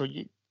Arsenal,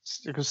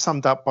 it was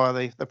summed up by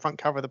the front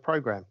cover of the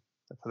programme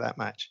for that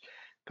match,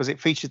 because it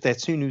featured their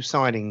 2 new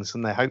signings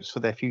and their hopes for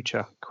their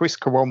future, Chris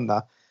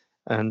Kawamna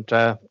and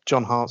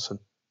John Hartson.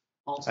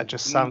 They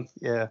just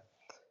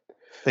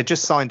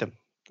signed them.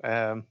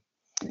 And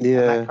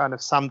that kind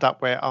of summed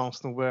up where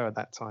Arsenal were at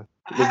that time.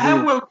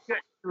 How well do you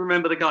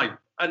remember the game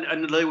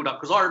and the lead up?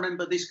 Because I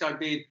remember this game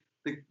being,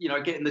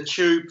 getting the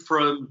tube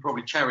from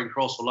probably Charing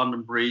Cross or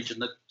London Bridge,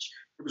 and it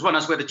was one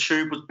of those where the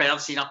tube was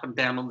bouncing up and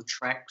down on the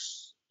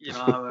tracks. It's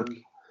one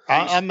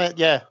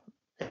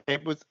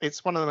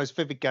of the most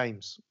vivid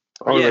games.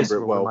 I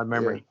remember it well. In my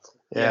memory.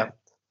 Yeah.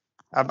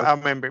 I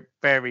remember it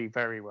very,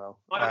 very well.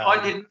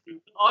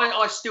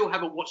 I still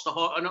haven't watched the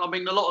whole. And I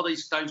mean, a lot of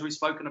these games we've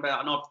spoken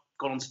about, and I've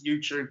gone onto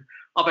YouTube.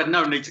 I've had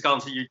no need to go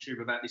onto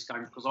YouTube about this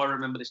game because I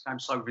remember this game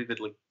so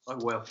vividly, so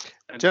well.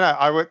 Do you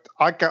know?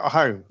 I got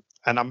home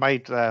and I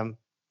made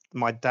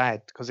my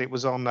dad, because it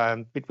was on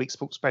Midweek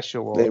Sports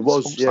Special or it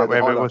was,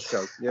 whatever it was.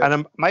 Show, and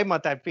I made my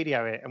dad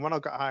video it. And when I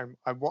got home,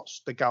 I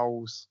watched the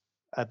goals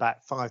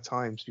about 5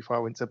 times before I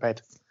went to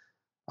bed.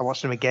 I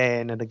watched them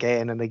again and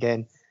again and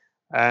again.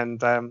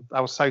 And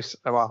I was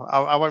well.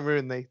 I won't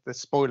ruin the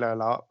spoiler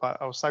alert,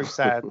 but I was so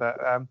sad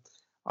that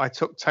I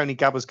took Tony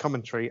Gabba's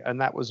commentary,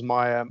 and that was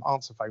my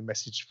answer phone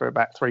message for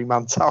about 3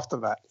 months after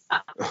that.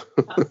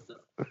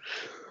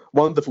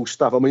 Wonderful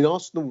stuff. I mean,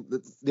 Arsenal,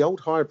 the old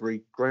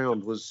Highbury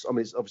ground was. I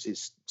mean,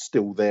 it's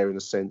still there in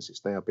a sense.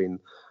 It's now been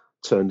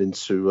turned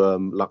into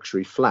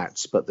luxury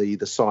flats, but the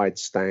side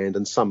stand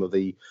and some of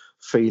the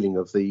feeling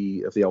of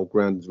the old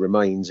ground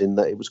remains in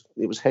that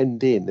it was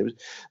hemmed in.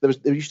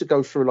 They used to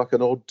go through like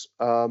an odd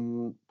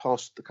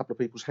past a couple of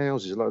people's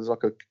houses. There's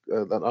like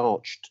an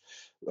arched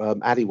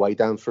alleyway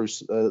down through.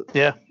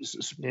 You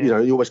know,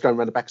 you always going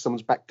around the back of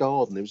someone's back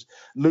garden.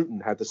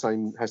 Luton has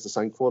the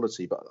same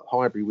quality, but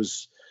Highbury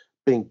was.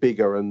 Being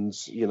bigger and,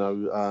 you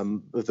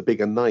know, with a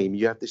bigger name,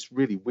 you have this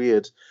really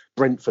weird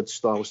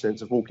Brentford-style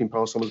sense of walking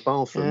past someone's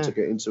bathroom to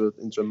get into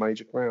a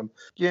major ground.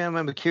 Yeah, I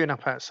remember queuing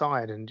up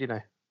outside, and you know,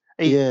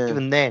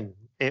 even then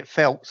it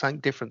felt something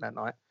different that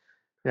night.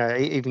 You know,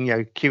 even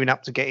queuing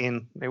up to get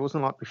in, it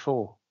wasn't like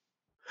before.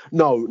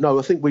 No,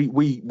 I think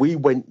we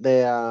went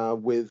there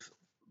with.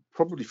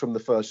 Probably from the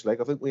first leg,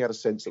 I think we had a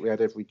sense that we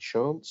had every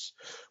chance.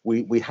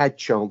 We had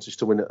chances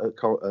to win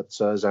at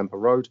Zampa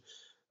Road.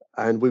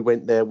 And we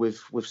went there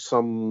with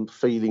some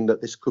feeling that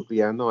this could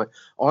be our night.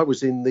 I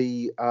was in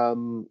the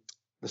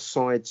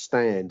side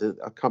stand.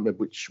 I can't remember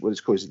what it's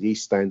called. Is it the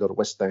east stand or the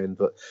west stand?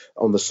 But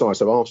on the side,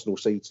 so Arsenal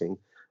seating.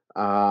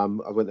 I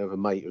went there with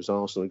a mate who was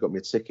Arsenal and got me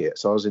a ticket.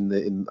 So I was in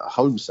the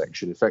home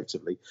section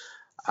effectively.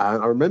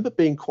 And I remember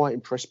being quite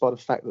impressed by the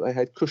fact that they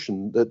had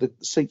cushioned. The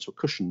seats were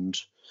cushioned.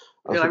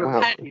 They were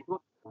padded.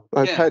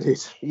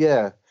 Padded,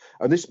 yeah.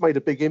 And this made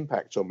a big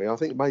impact on me. I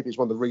think maybe it's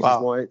one of the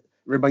reasons why it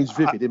remains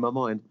vivid in my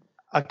mind.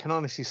 I can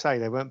honestly say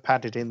they weren't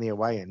padded in the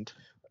away end.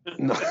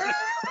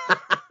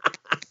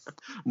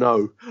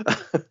 No.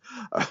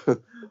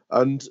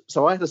 And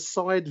so I had a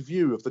side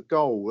view of the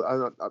goal.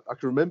 And I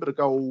can remember the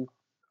goal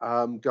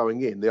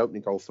going in, the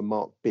opening goal for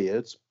Mark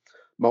Beard.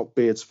 Mark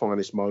Beard's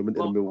finest moment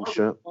in a Millwall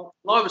shirt.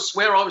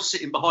 Where I was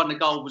sitting behind the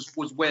goal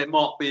was where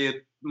Mark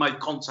Beard made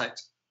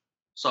contact.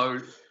 So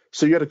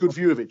you had a good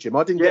view of it, Jim.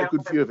 I didn't get a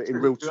good view of it in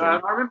real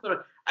time. I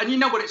remember, and you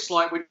know what it's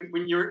like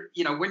when you're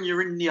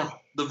in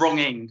the wrong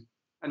end.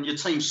 And your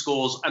team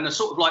scores, and they're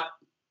sort of like,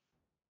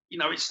 you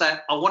know, it's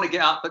that I want to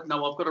get up, but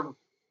no, I've got to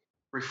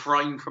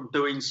refrain from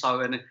doing so.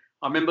 And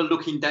I remember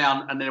looking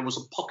down, and there was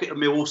a pocket of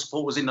Millwall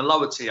supporters in the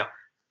lower tier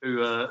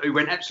who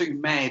went absolutely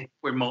mad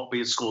when Mark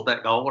Beard scored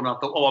that goal. And I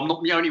thought, I'm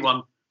not the only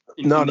one.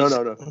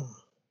 No.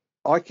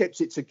 I kept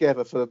it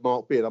together for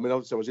Mark Beard. I mean,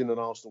 obviously, I was in an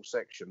Arsenal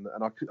section,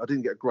 and I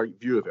didn't get a great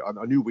view of it.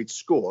 I knew we'd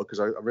score because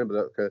I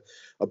remember that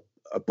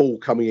a ball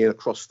coming in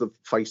across the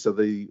face of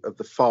the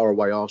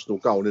faraway Arsenal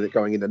goal and it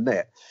going in the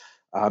net.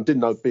 Didn't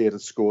know Beard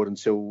had scored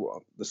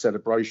until the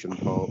celebration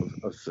part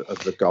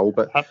of the goal.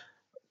 But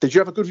did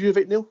you have a good view of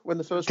it, Neil, when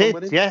the first one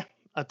went in? Yeah,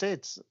 I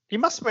did. You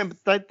must remember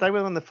they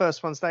were one of the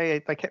first ones.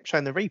 They kept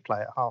showing the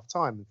replay at half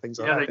time and things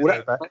like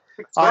that. But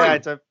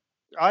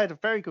I had a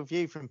very good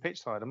view from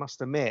pitch side, I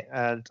must admit.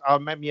 And I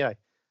remember,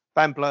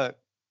 Van Blurk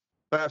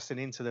bursting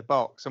into the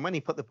box, and when he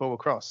put the ball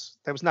across,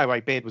 there was no way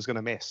Beard was going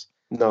to miss.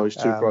 No, it's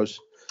too close.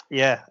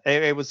 Yeah,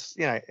 it was.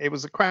 It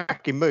was a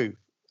cracking move.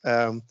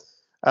 And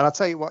I'll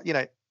tell you what,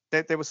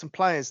 there were some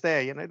players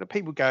there, the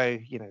people go,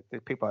 the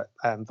people like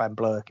Van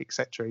Blurk,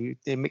 etc.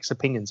 They mix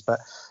opinions, but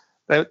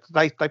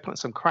they put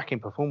some cracking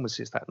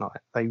performances that night.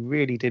 They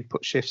really did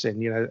put shifts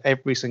in,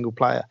 every single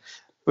player.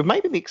 With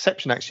maybe the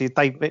exception, actually, of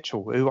Dave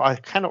Mitchell, who I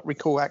cannot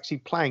recall actually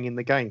playing in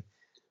the game.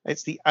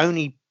 It's the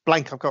only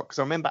blank I've got, because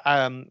I remember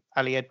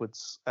Ali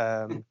Edwards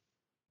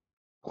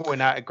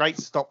pouring out a great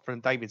stop from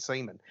David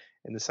Seaman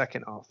in the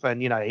second half.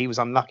 And, he was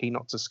unlucky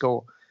not to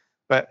score.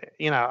 But,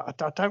 I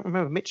don't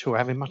remember Mitchell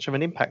having much of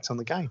an impact on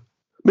the game.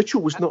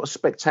 Mitchell was not a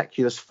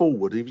spectacular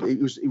forward. He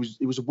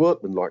was a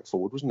workmanlike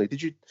forward, wasn't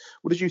he?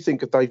 What did you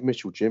think of Dave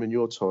Mitchell, Jim, in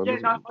your time? Yeah,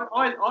 no,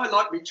 I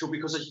like Mitchell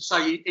because, as you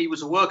say, he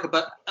was a worker.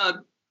 But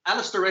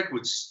Alistair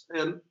Edwards,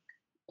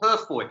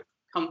 Perth boy,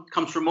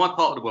 comes from my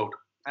part of the world.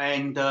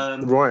 And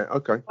right,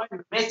 okay. I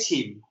met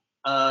him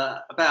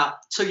about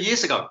 2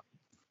 years ago.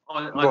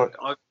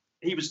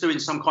 He was doing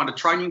some kind of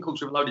training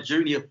course with a load of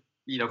junior,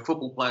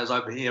 football players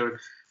over here.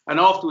 And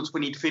afterwards,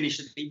 when he'd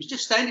finished, he was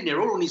just standing there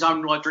all on his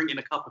own, like drinking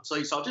a cup of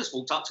tea. So I just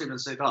walked up to him and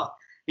said,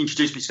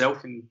 introduced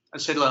myself and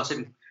said,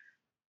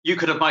 you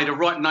could have made a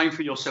right name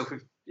for yourself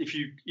if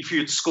you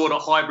had scored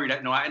at Highbury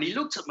that night. And he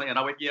looked at me and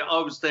I went, yeah, I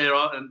was there,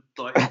 and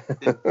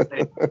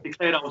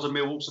declared I was a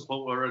Millwall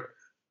supporter.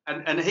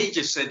 And he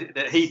just said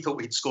that he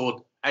thought he'd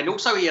scored. And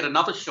also he had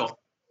another shot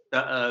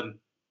that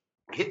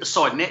hit the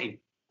side netting.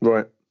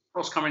 Right.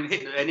 Cross coming,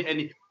 hit,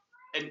 and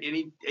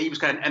he was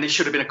going, and it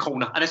should have been a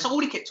corner. And that's all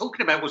he kept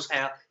talking about was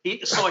how he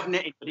hit the side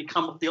netting, but he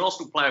come off the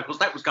Arsenal player because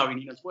that was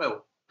going in as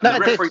well. And the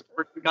referee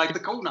gave the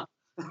corner.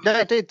 No,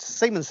 it did.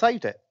 Seaman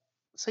saved it.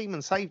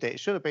 It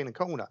should have been a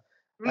corner.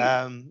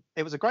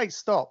 It was a great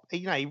stop.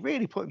 He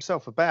really put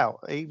himself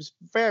about. He was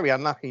very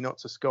unlucky not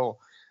to score.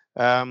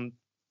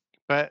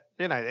 But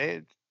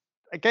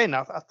again,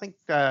 I think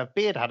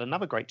Beard had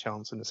another great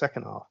chance in the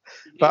second half,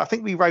 but I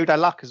think we rode our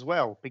luck as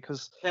well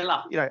because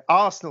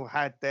Arsenal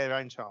had their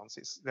own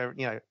chances.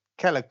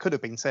 Keller could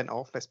have been sent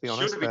off. Let's be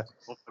honest.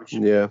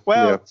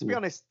 To be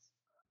honest,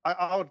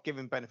 I would give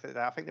him benefit of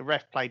that. I think the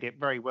ref played it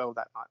very well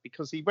that night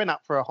because he went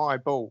up for a high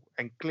ball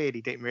and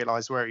clearly didn't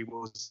realise where he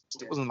was.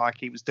 It wasn't like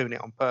he was doing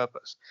it on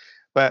purpose.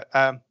 But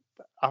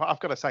I've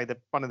got to say that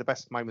one of the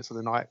best moments of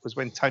the night was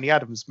when Tony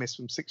Adams missed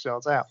from 6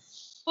 yards out.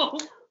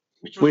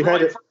 We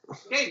had it.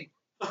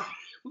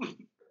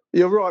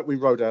 You're right. We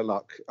rode our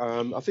luck.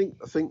 I think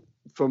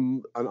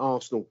from an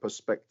Arsenal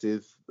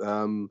perspective,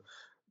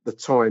 the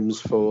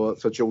times for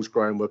George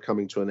Graham were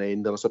coming to an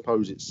end, and I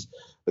suppose it's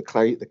the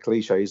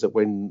cliche is that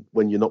when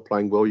you're not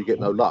playing well, you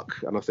get no luck.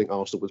 And I think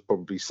Arsenal would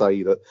probably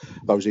say that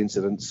those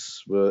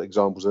incidents were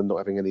examples of not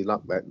having any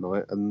luck that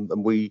night, and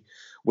we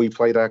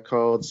played our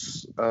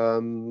cards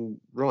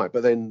right.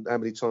 But then, how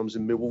many times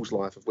in Millwall's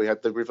life have we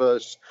had the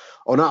reverse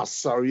on us?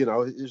 So it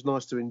was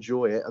nice to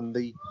enjoy it. And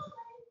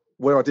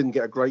where I didn't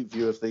get a great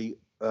view of the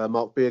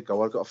Mark Beard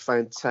goal, I got a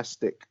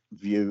fantastic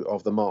view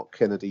of the Mark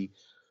Kennedy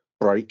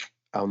break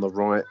on the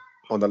right,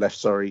 on the left,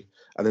 sorry,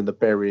 and then the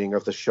burying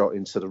of the shot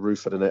into the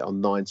roof of the net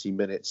on 90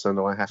 minutes. And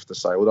I have to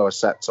say, although I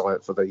sat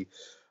tight for the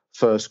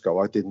first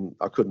goal, I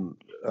couldn't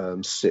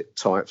sit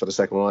tight for the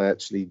second one. I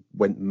actually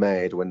went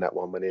mad when that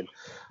one went in.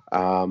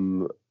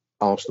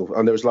 Arsenal,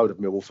 and there was a load of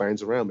Millwall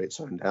fans around me, it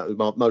turned out.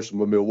 Most of them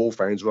were Millwall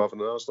fans rather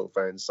than Arsenal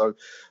fans. So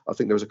I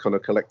think there was a kind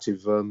of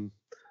collective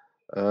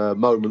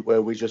moment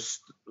where we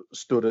just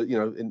stood,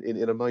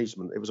 in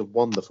amazement. It was a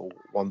wonderful,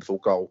 wonderful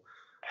goal.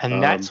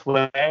 And that's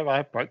where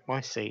I broke my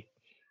seat.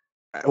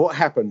 What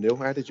happened, Neil?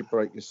 How did you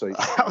break your seat?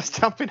 I was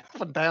jumping up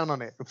and down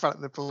on it in front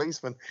of the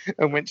policeman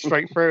and went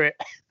straight through it.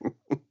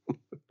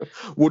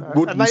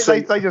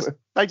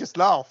 They just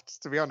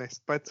laughed, to be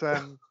honest. But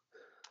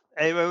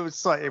it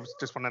was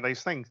just one of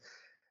those things.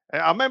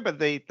 I remember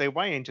the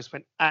weigh-in just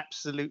went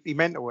absolutely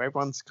mental.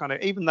 Everyone's kind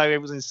of, even though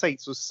everyone's in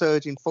seats, was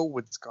surging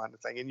forwards kind of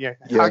thing, and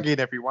hugging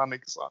everyone,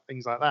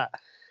 things like that.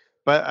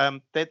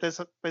 But there's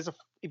a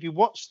if you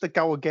watch the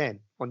goal again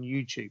on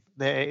YouTube,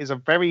 there is a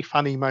very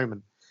funny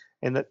moment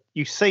in that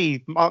you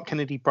see Mark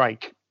Kennedy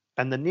break,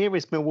 and the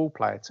nearest Millwall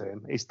player to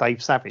him is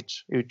Dave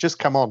Savage, who had just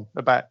come on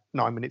about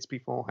 9 minutes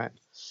beforehand.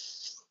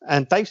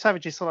 And Dave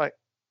Savage is like,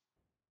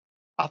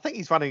 I think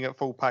he's running at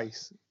full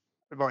pace.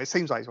 Well, it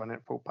seems like he's running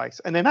at full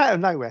pace. And then out of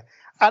nowhere,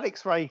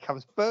 Alex Ray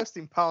comes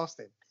bursting past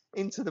him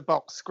into the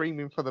box,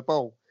 screaming for the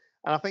ball.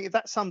 And I think if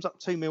that sums up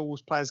two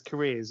Millwall's players'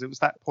 careers, it was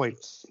that point.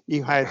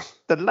 You had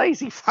the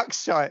lazy fuck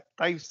shite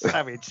Dave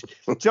Savage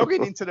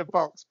jogging into the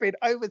box, being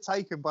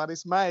overtaken by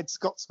this mad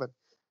Scotsman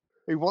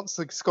who wants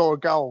to score a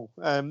goal,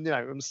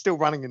 and still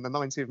running in the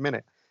 90th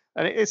minute.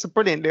 And it's a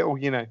brilliant little,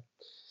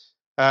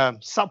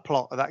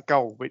 subplot of that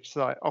goal, which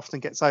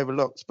often gets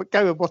overlooked. But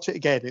go and watch it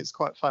again; it's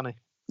quite funny.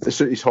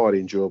 It's highly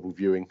enjoyable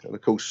viewing, and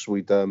of course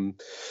we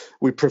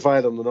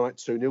prevailed on the night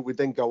 2-0. We'd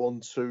then go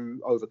on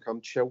to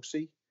overcome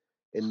Chelsea.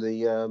 In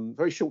the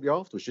very shortly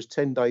afterwards, just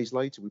 10 days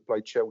later, we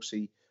played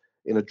Chelsea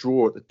in a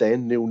draw at the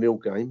Den,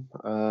 0-0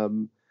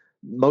 game.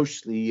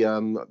 Mostly,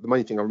 the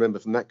main thing I remember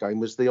from that game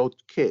was the odd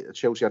kit.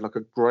 Chelsea had like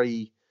a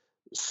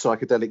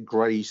psychedelic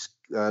grey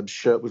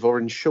shirt with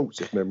orange shorts,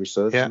 if memory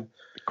serves. Yeah,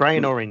 grey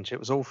and orange. It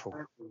was awful.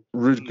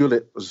 Ruud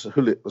Gullit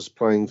was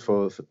playing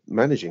for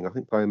managing, I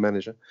think, playing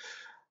manager.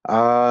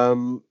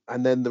 And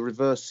then the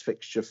reverse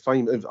fixture,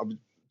 I'm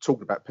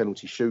talking about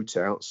penalty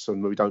shootouts,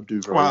 and we don't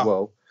do very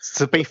well.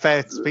 To be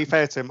fair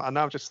to him, I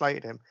know I've just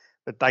slated him,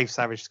 but Dave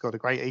Savage scored a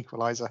great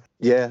equaliser.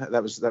 Yeah,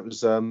 that was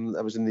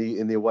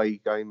in the away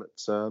game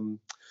at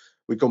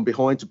we'd gone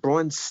behind to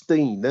Brian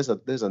Steen. There's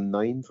a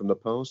name from the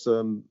past,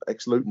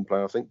 ex-Luton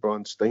player, I think,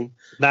 Brian Steen.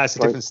 No, it's a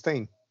different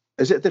Steen.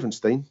 Is it a different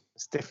Steen?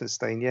 It's a different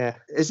Steen, yeah.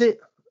 Is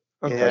it?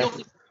 Okay. Yeah.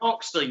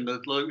 Mark Steen,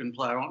 the Luton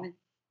player, aren't you?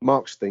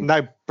 Mark Steen.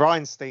 No,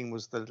 Brian Steen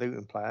was the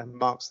Luton player.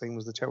 Mark Steen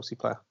was the Chelsea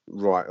player.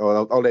 Right.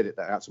 Well, I'll edit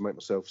that out to make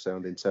myself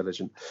sound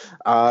intelligent.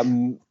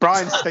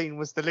 Brian Steen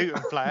was the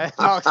Luton player.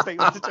 Mark Steen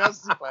was the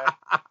Chelsea player.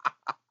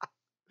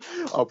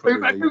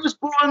 Who was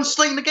Brian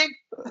Steen again?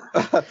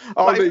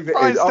 I'll leave it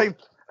Brian in. Steen,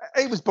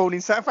 he was born in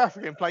South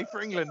Africa and played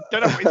for England.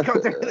 Don't know what he's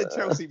got to do with the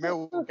Chelsea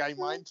Millwall game,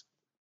 mind.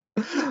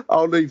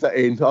 I'll leave that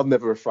in. I'm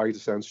never afraid to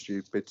sound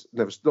stupid.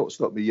 Never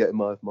stopped me yet in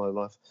my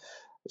life.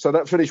 So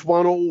that finished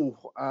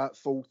 1-1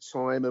 full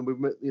time, and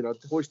we've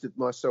hoisted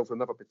myself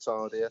another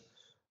petard here.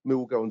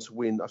 Millwall going to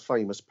win a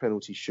famous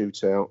penalty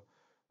shootout,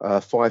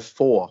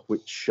 5-4,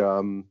 which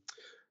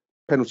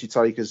penalty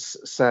takers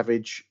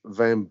Savage,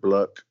 Van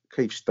Bluk,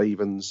 Keith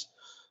Stevens,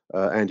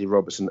 Andy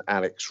Robertson,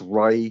 Alex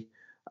Ray.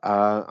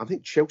 I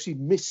think Chelsea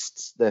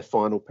missed their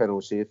final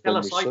penalty.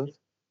 Keller saved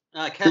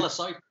it. Keller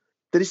saved it.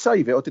 Did he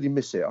save it or did he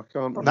miss it? I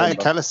can't remember. No,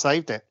 Keller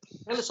saved it.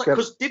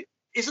 Because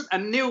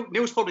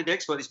Neil's probably the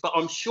expert at this, but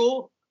I'm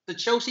sure the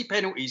Chelsea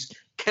penalties,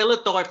 Keller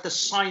dived the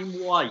same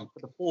way for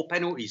the 4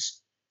 penalties.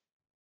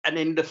 And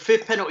then the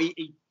 5th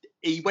penalty,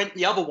 he went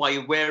the other way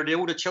where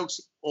all the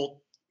Chelsea, or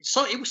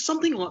so it was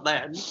something like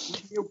that.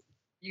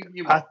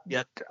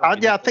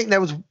 I think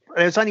there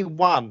was only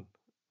one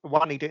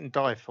one he didn't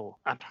dive for.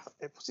 And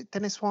was it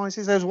Dennis Wise?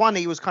 There was one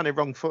he was kind of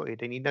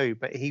wrong-footed and he knew,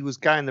 but he was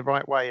going the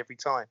right way every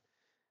time.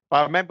 But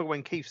I remember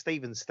when Keith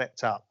Stevens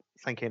stepped up,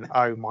 thinking,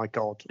 "Oh my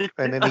God!"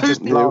 And then he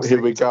just blasted.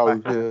 Here we go.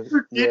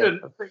 Who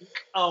didn't think?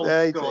 Oh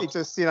God! He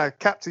just,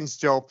 captain's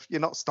job.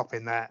 You're not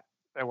stopping that.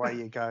 Away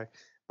you go.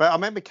 But I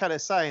remember Keller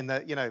saying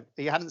that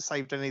he hadn't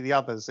saved any of the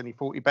others, and he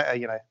thought he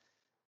better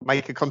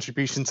make a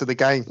contribution to the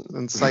game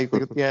and save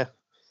the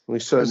We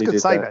certainly good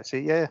did save that.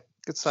 actually. Yeah,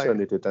 good save.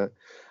 Certainly did that.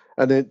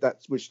 And then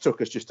which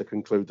took us just to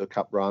conclude the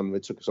cup run.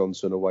 It took us on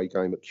to an away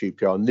game at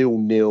QPR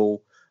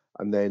 0-0.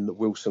 And then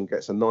Wilson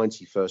gets a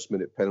 91st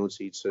minute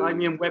penalty to...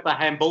 Damien Webber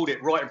handballed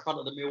it right in front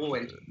of the Millwall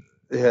end.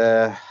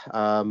 Yeah.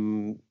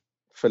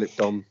 Philip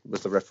Don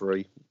was the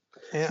referee.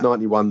 Yeah.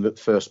 91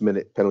 first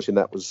minute penalty, and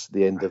that was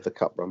the end of the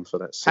cup run for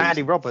that season.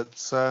 Andy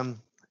Roberts had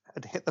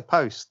hit the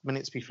post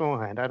minutes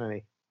beforehand, hadn't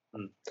he?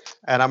 And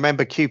I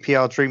remember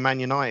QPR drew Man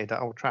United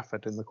at Old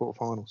Trafford in the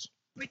quarterfinals.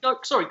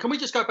 Sorry, can we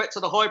just go back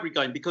to the Highbury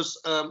game?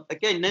 Because,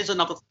 again, there's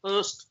another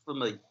first for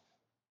me.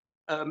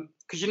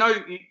 Because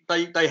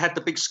they had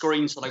the big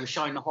screen, so they were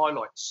showing the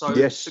highlights. So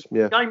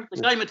the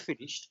game had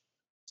finished,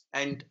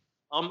 and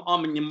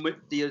I'm in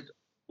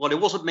there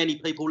wasn't many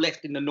people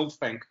left in the North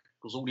Bank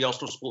because all the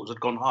Arsenal supporters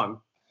had gone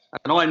home,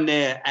 and I'm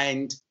there,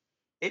 and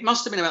it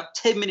must have been about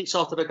 10 minutes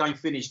after the game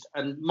finished,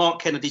 and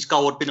Mark Kennedy's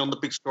goal had been on the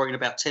big screen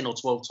about 10 or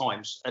 12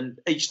 times, and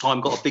each time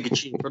got a bigger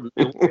cheer from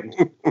the North End.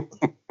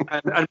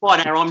 And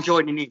by now I'm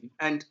joining in,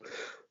 and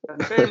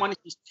bear in mind,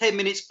 it's 10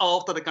 minutes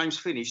after the game's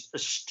finished, a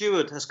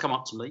steward has come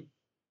up to me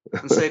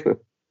and said,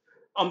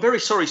 "I'm very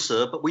sorry,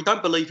 sir, but we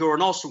don't believe you're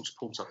an Arsenal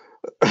supporter."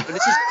 And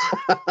this is,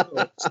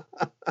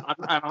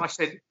 and I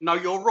said, "No,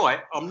 you're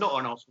right. I'm not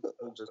an Arsenal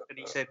supporter." And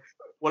he said,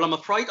 "Well, I'm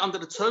afraid under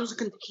the terms and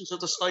conditions of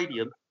the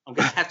stadium, I'm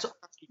going to have to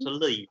ask you to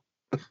leave."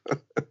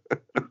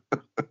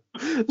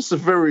 It's a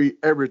very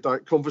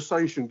erudite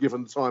conversation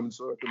given the time and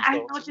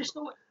circumstances. And I just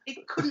thought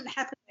it couldn't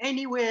happen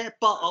anywhere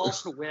but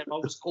Arsenal where I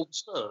was called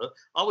sir.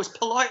 I was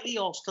politely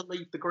asked to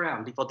leave the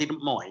ground if I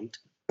didn't mind.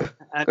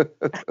 And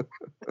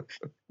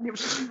it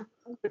was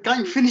the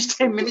game finished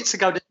 10 minutes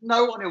ago. There's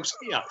no one else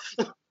here.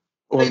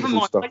 Even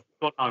my mate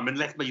got home and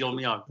left me on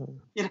my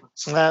own.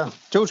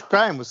 George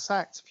Graham was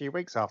sacked a few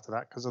weeks after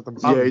that because of the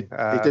bung. Yeah,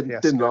 he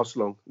didn't last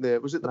long. Yeah,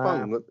 was it the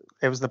bung?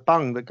 It was the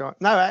bung that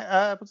got.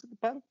 No, was it the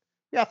bung?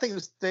 Yeah, I think it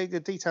was the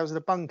details of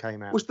the bung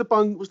came out. Was the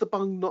bung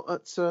not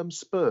at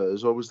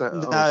Spurs, or was that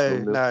at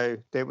Arsenal? No,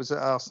 it was at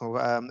Arsenal.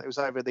 It was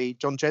over the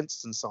John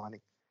Jensen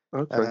signing.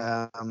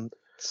 Okay.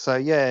 So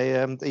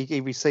yeah,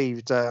 he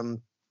received I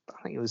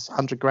think it was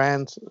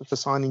 $100,000 for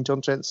signing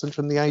John Jensen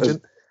from the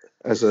agent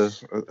as a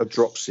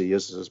dropsy,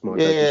 as my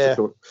dad used to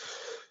call it,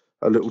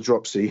 a little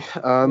dropsy.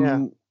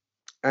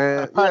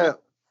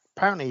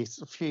 Apparently,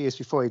 a few years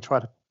before he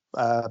tried to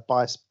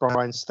buy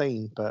Brian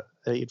Steen, but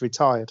he'd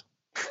retired.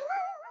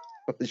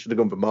 They should have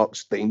gone for Mark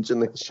Steen,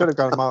 shouldn't they? Should have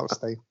gone for Mark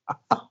Steen.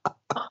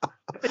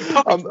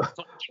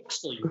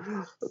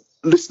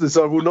 Listeners,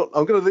 I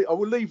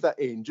will leave that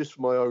in just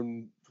for my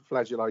own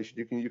flagellation.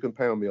 You can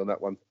pound me on that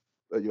one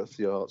at your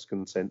heart's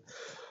content.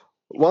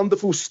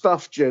 Wonderful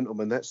stuff,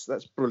 gentlemen. That's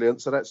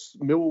brilliant. So that's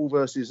Millwall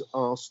versus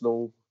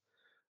Arsenal,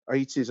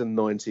 80s and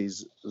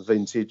 90s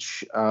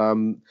vintage.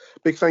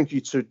 Big thank you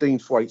to Dean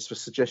Thwaites for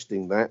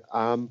suggesting that.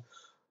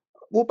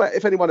 What about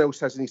if anyone else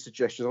has any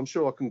suggestions? I'm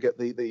sure I can get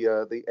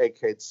the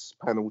Eggheads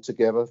panel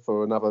together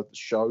for another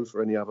show,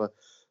 for any other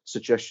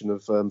suggestion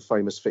of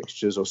famous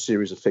fixtures or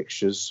series of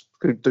fixtures.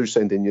 Do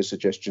send in your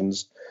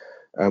suggestions,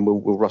 and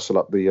we'll rustle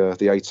up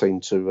the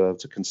 18 to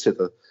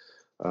consider.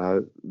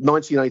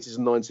 1980s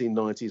and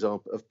 1990s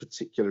are of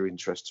particular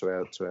interest to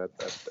our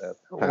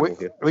panel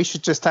here. We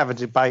should just have a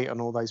debate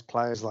on all those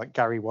players like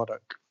Gary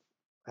Waddock,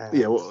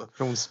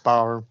 Sean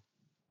Sparham.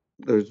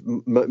 There's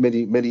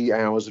many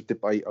hours of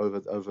debate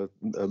over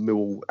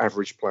Millwall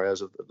average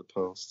players of the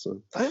past.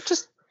 So.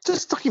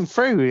 Just looking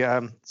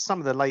through some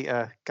of the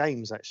later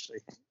games, actually.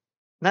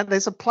 Now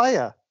there's a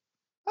player.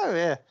 Oh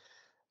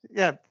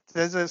yeah.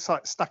 There's a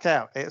stuck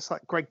out. It's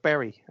like Greg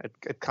Berry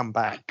had come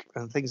back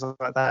and things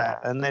like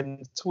that. And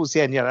then towards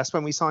the end, that's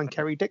when we signed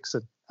Kerry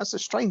Dixon. That's a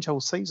strange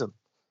whole season.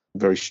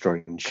 Very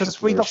strange.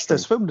 Because we lost to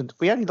Swindon.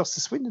 We only lost to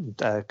Swindon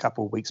a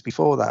couple of weeks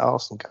before that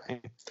Arsenal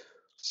game.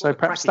 So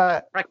perhaps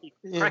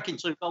cracking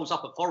 2 goals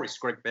up at Forest,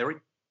 Greg Berry.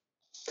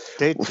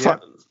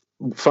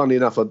 Funnily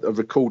enough, I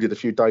recorded a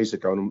few days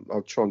ago, and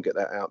I'll try and get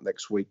that out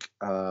next week.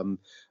 A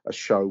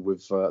show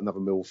with another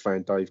Millwall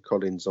fan, Dave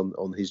Collins,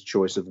 on his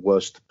choice of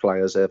worst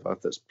players ever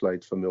that's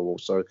played for Millwall.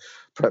 So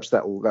perhaps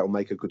that will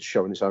make a good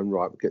show in its own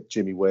right. We'll get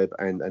Jimmy Webb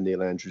and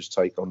Neil Andrews'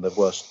 take on the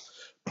worst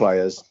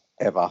players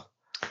ever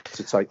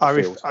to take the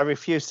field. I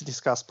refuse to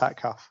discuss Pat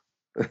Cuff.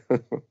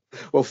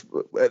 Well,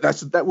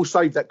 that will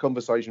save that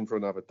conversation for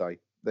another day.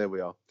 There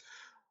we are.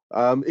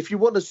 If you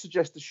want to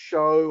suggest a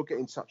show or get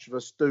in touch with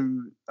us,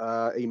 do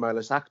email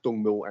us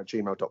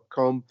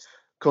achdongmill@gmail.com.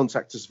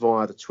 Contact us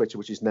via the Twitter,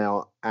 which is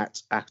now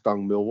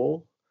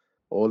 @achdongmillwall,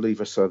 or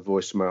leave us a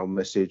voicemail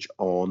message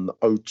on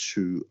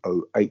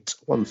 0208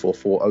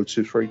 144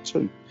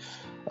 0232.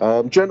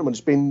 Gentlemen,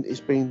 it's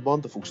been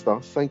wonderful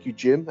stuff. Thank you,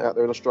 Jim, out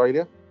there in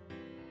Australia.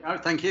 Oh,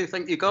 thank you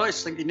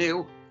guys. Thank you,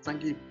 Neil.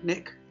 Thank you,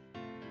 Nick.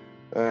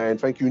 And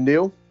thank you,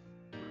 Neil.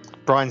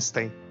 Brian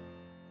Steen.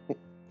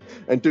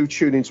 And do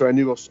tune into our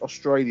new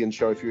Australian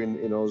show if you're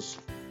in Oz.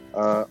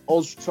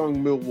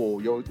 Oztung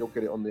Millwall. You'll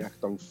get it on the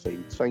Achtung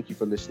feed. Thank you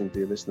for listening,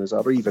 dear listeners.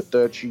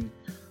 Arrivederci,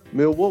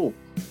 Millwall.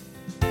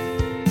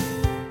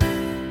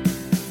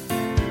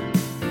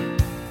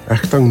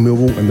 Achtung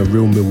Millwall and the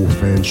Real Millwall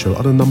Fan Show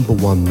are the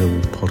 #1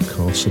 Millwall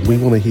podcast, and we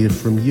want to hear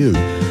from you.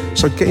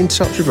 So get in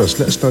touch with us.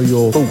 Let us know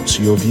your thoughts,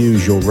 your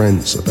views, your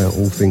rants about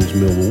all things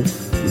Millwall.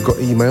 We've got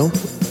email,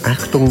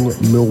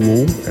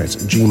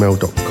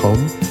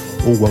 achtungmillwall@gmail.com.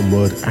 All one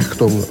word,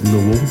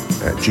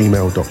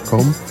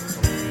 achtungmillwall@gmail.com.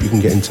 You can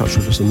get in touch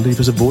with us and leave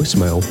us a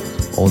voicemail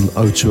on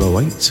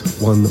 0208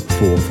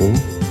 144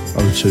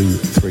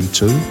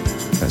 0232.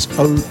 That's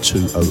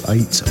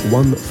 0208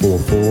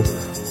 144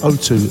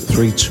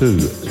 0232.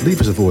 Leave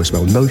us a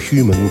voicemail. No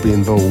human will be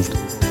involved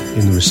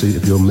in the receipt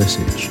of your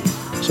message.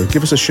 So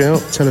give us a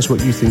shout. Tell us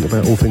what you think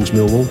about all things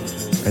Millwall,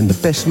 and the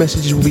best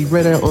messages will be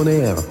read out on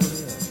air.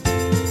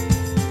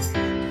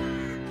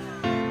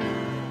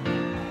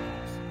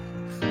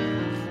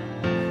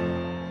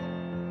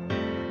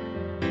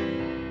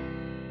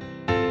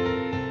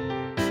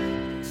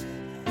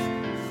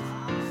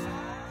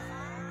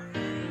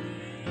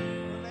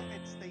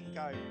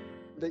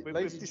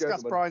 We've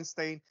discussed Brian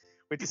Steen.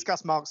 We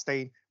discussed Mark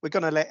Steen. We're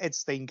going to let Ed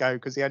Steen go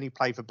because he only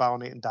played for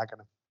Barnet and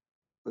Dagenham.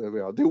 There we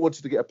are. I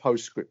wanted to get a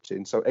postscript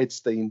in. So Ed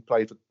Steen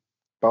played for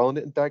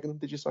Barnet and Dagenham,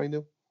 did you say,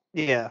 Neil?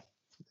 Yeah.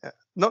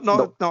 Not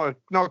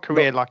a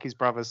career like his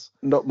brothers.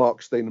 Not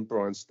Mark Steen and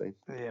Brian Steen.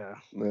 Yeah.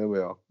 There we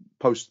are.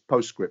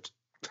 Postscript.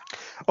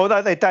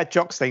 Although their dad,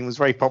 Jock Steen, was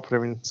very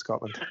popular in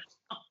Scotland.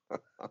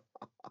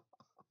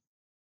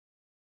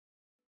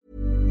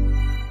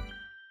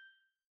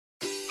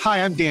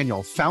 Hi, I'm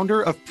Daniel,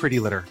 founder of Pretty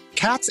Litter.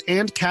 Cats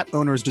and cat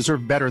owners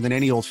deserve better than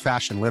any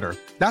old-fashioned litter.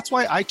 That's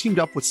why I teamed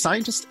up with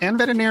scientists and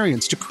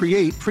veterinarians to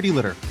create Pretty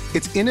Litter.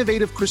 Its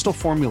innovative crystal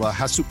formula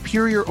has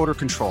superior odor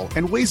control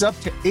and weighs up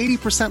to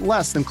 80%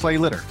 less than clay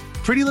litter.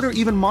 Pretty Litter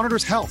even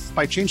monitors health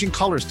by changing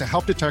colors to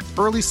help detect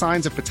early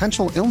signs of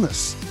potential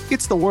illness.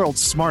 It's the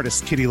world's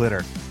smartest kitty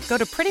litter. Go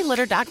to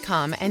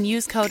prettylitter.com and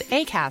use code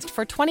ACAST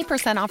for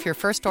 20% off your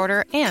first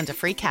order and a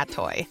free cat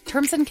toy.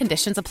 Terms and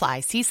conditions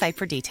apply. See site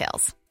for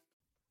details.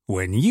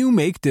 When you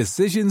make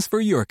decisions for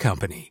your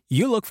company,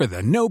 you look for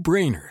the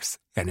no-brainers.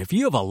 And if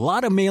you have a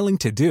lot of mailing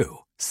to do,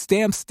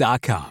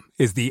 Stamps.com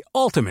is the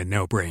ultimate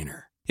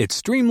no-brainer. It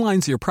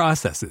streamlines your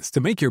processes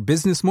to make your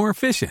business more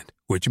efficient,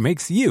 which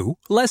makes you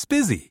less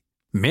busy.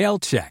 Mail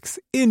checks,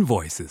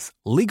 invoices,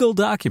 legal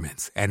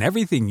documents, and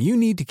everything you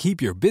need to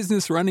keep your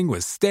business running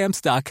with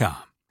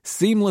Stamps.com.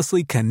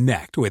 Seamlessly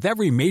connect with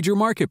every major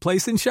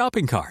marketplace and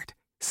shopping cart.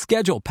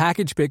 Schedule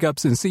package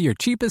pickups and see your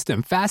cheapest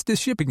and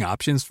fastest shipping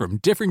options from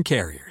different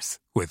carriers,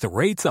 with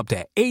rates up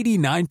to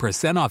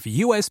 89% off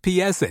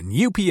USPS and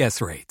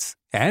UPS rates.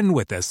 And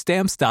with the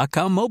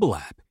Stamps.com mobile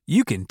app,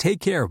 you can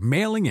take care of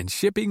mailing and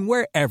shipping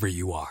wherever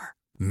you are.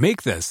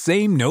 Make the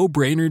same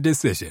no-brainer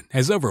decision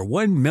as over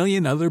 1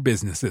 million other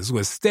businesses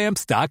with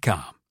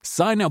Stamps.com.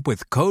 Sign up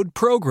with code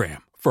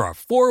PROGRAM for a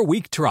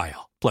 4-week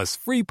trial, plus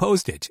free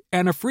postage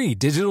and a free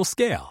digital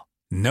scale.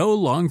 No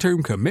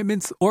long-term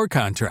commitments or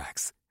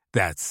contracts.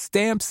 That's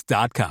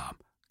Stamps.com.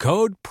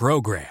 Code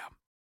PROGRAM.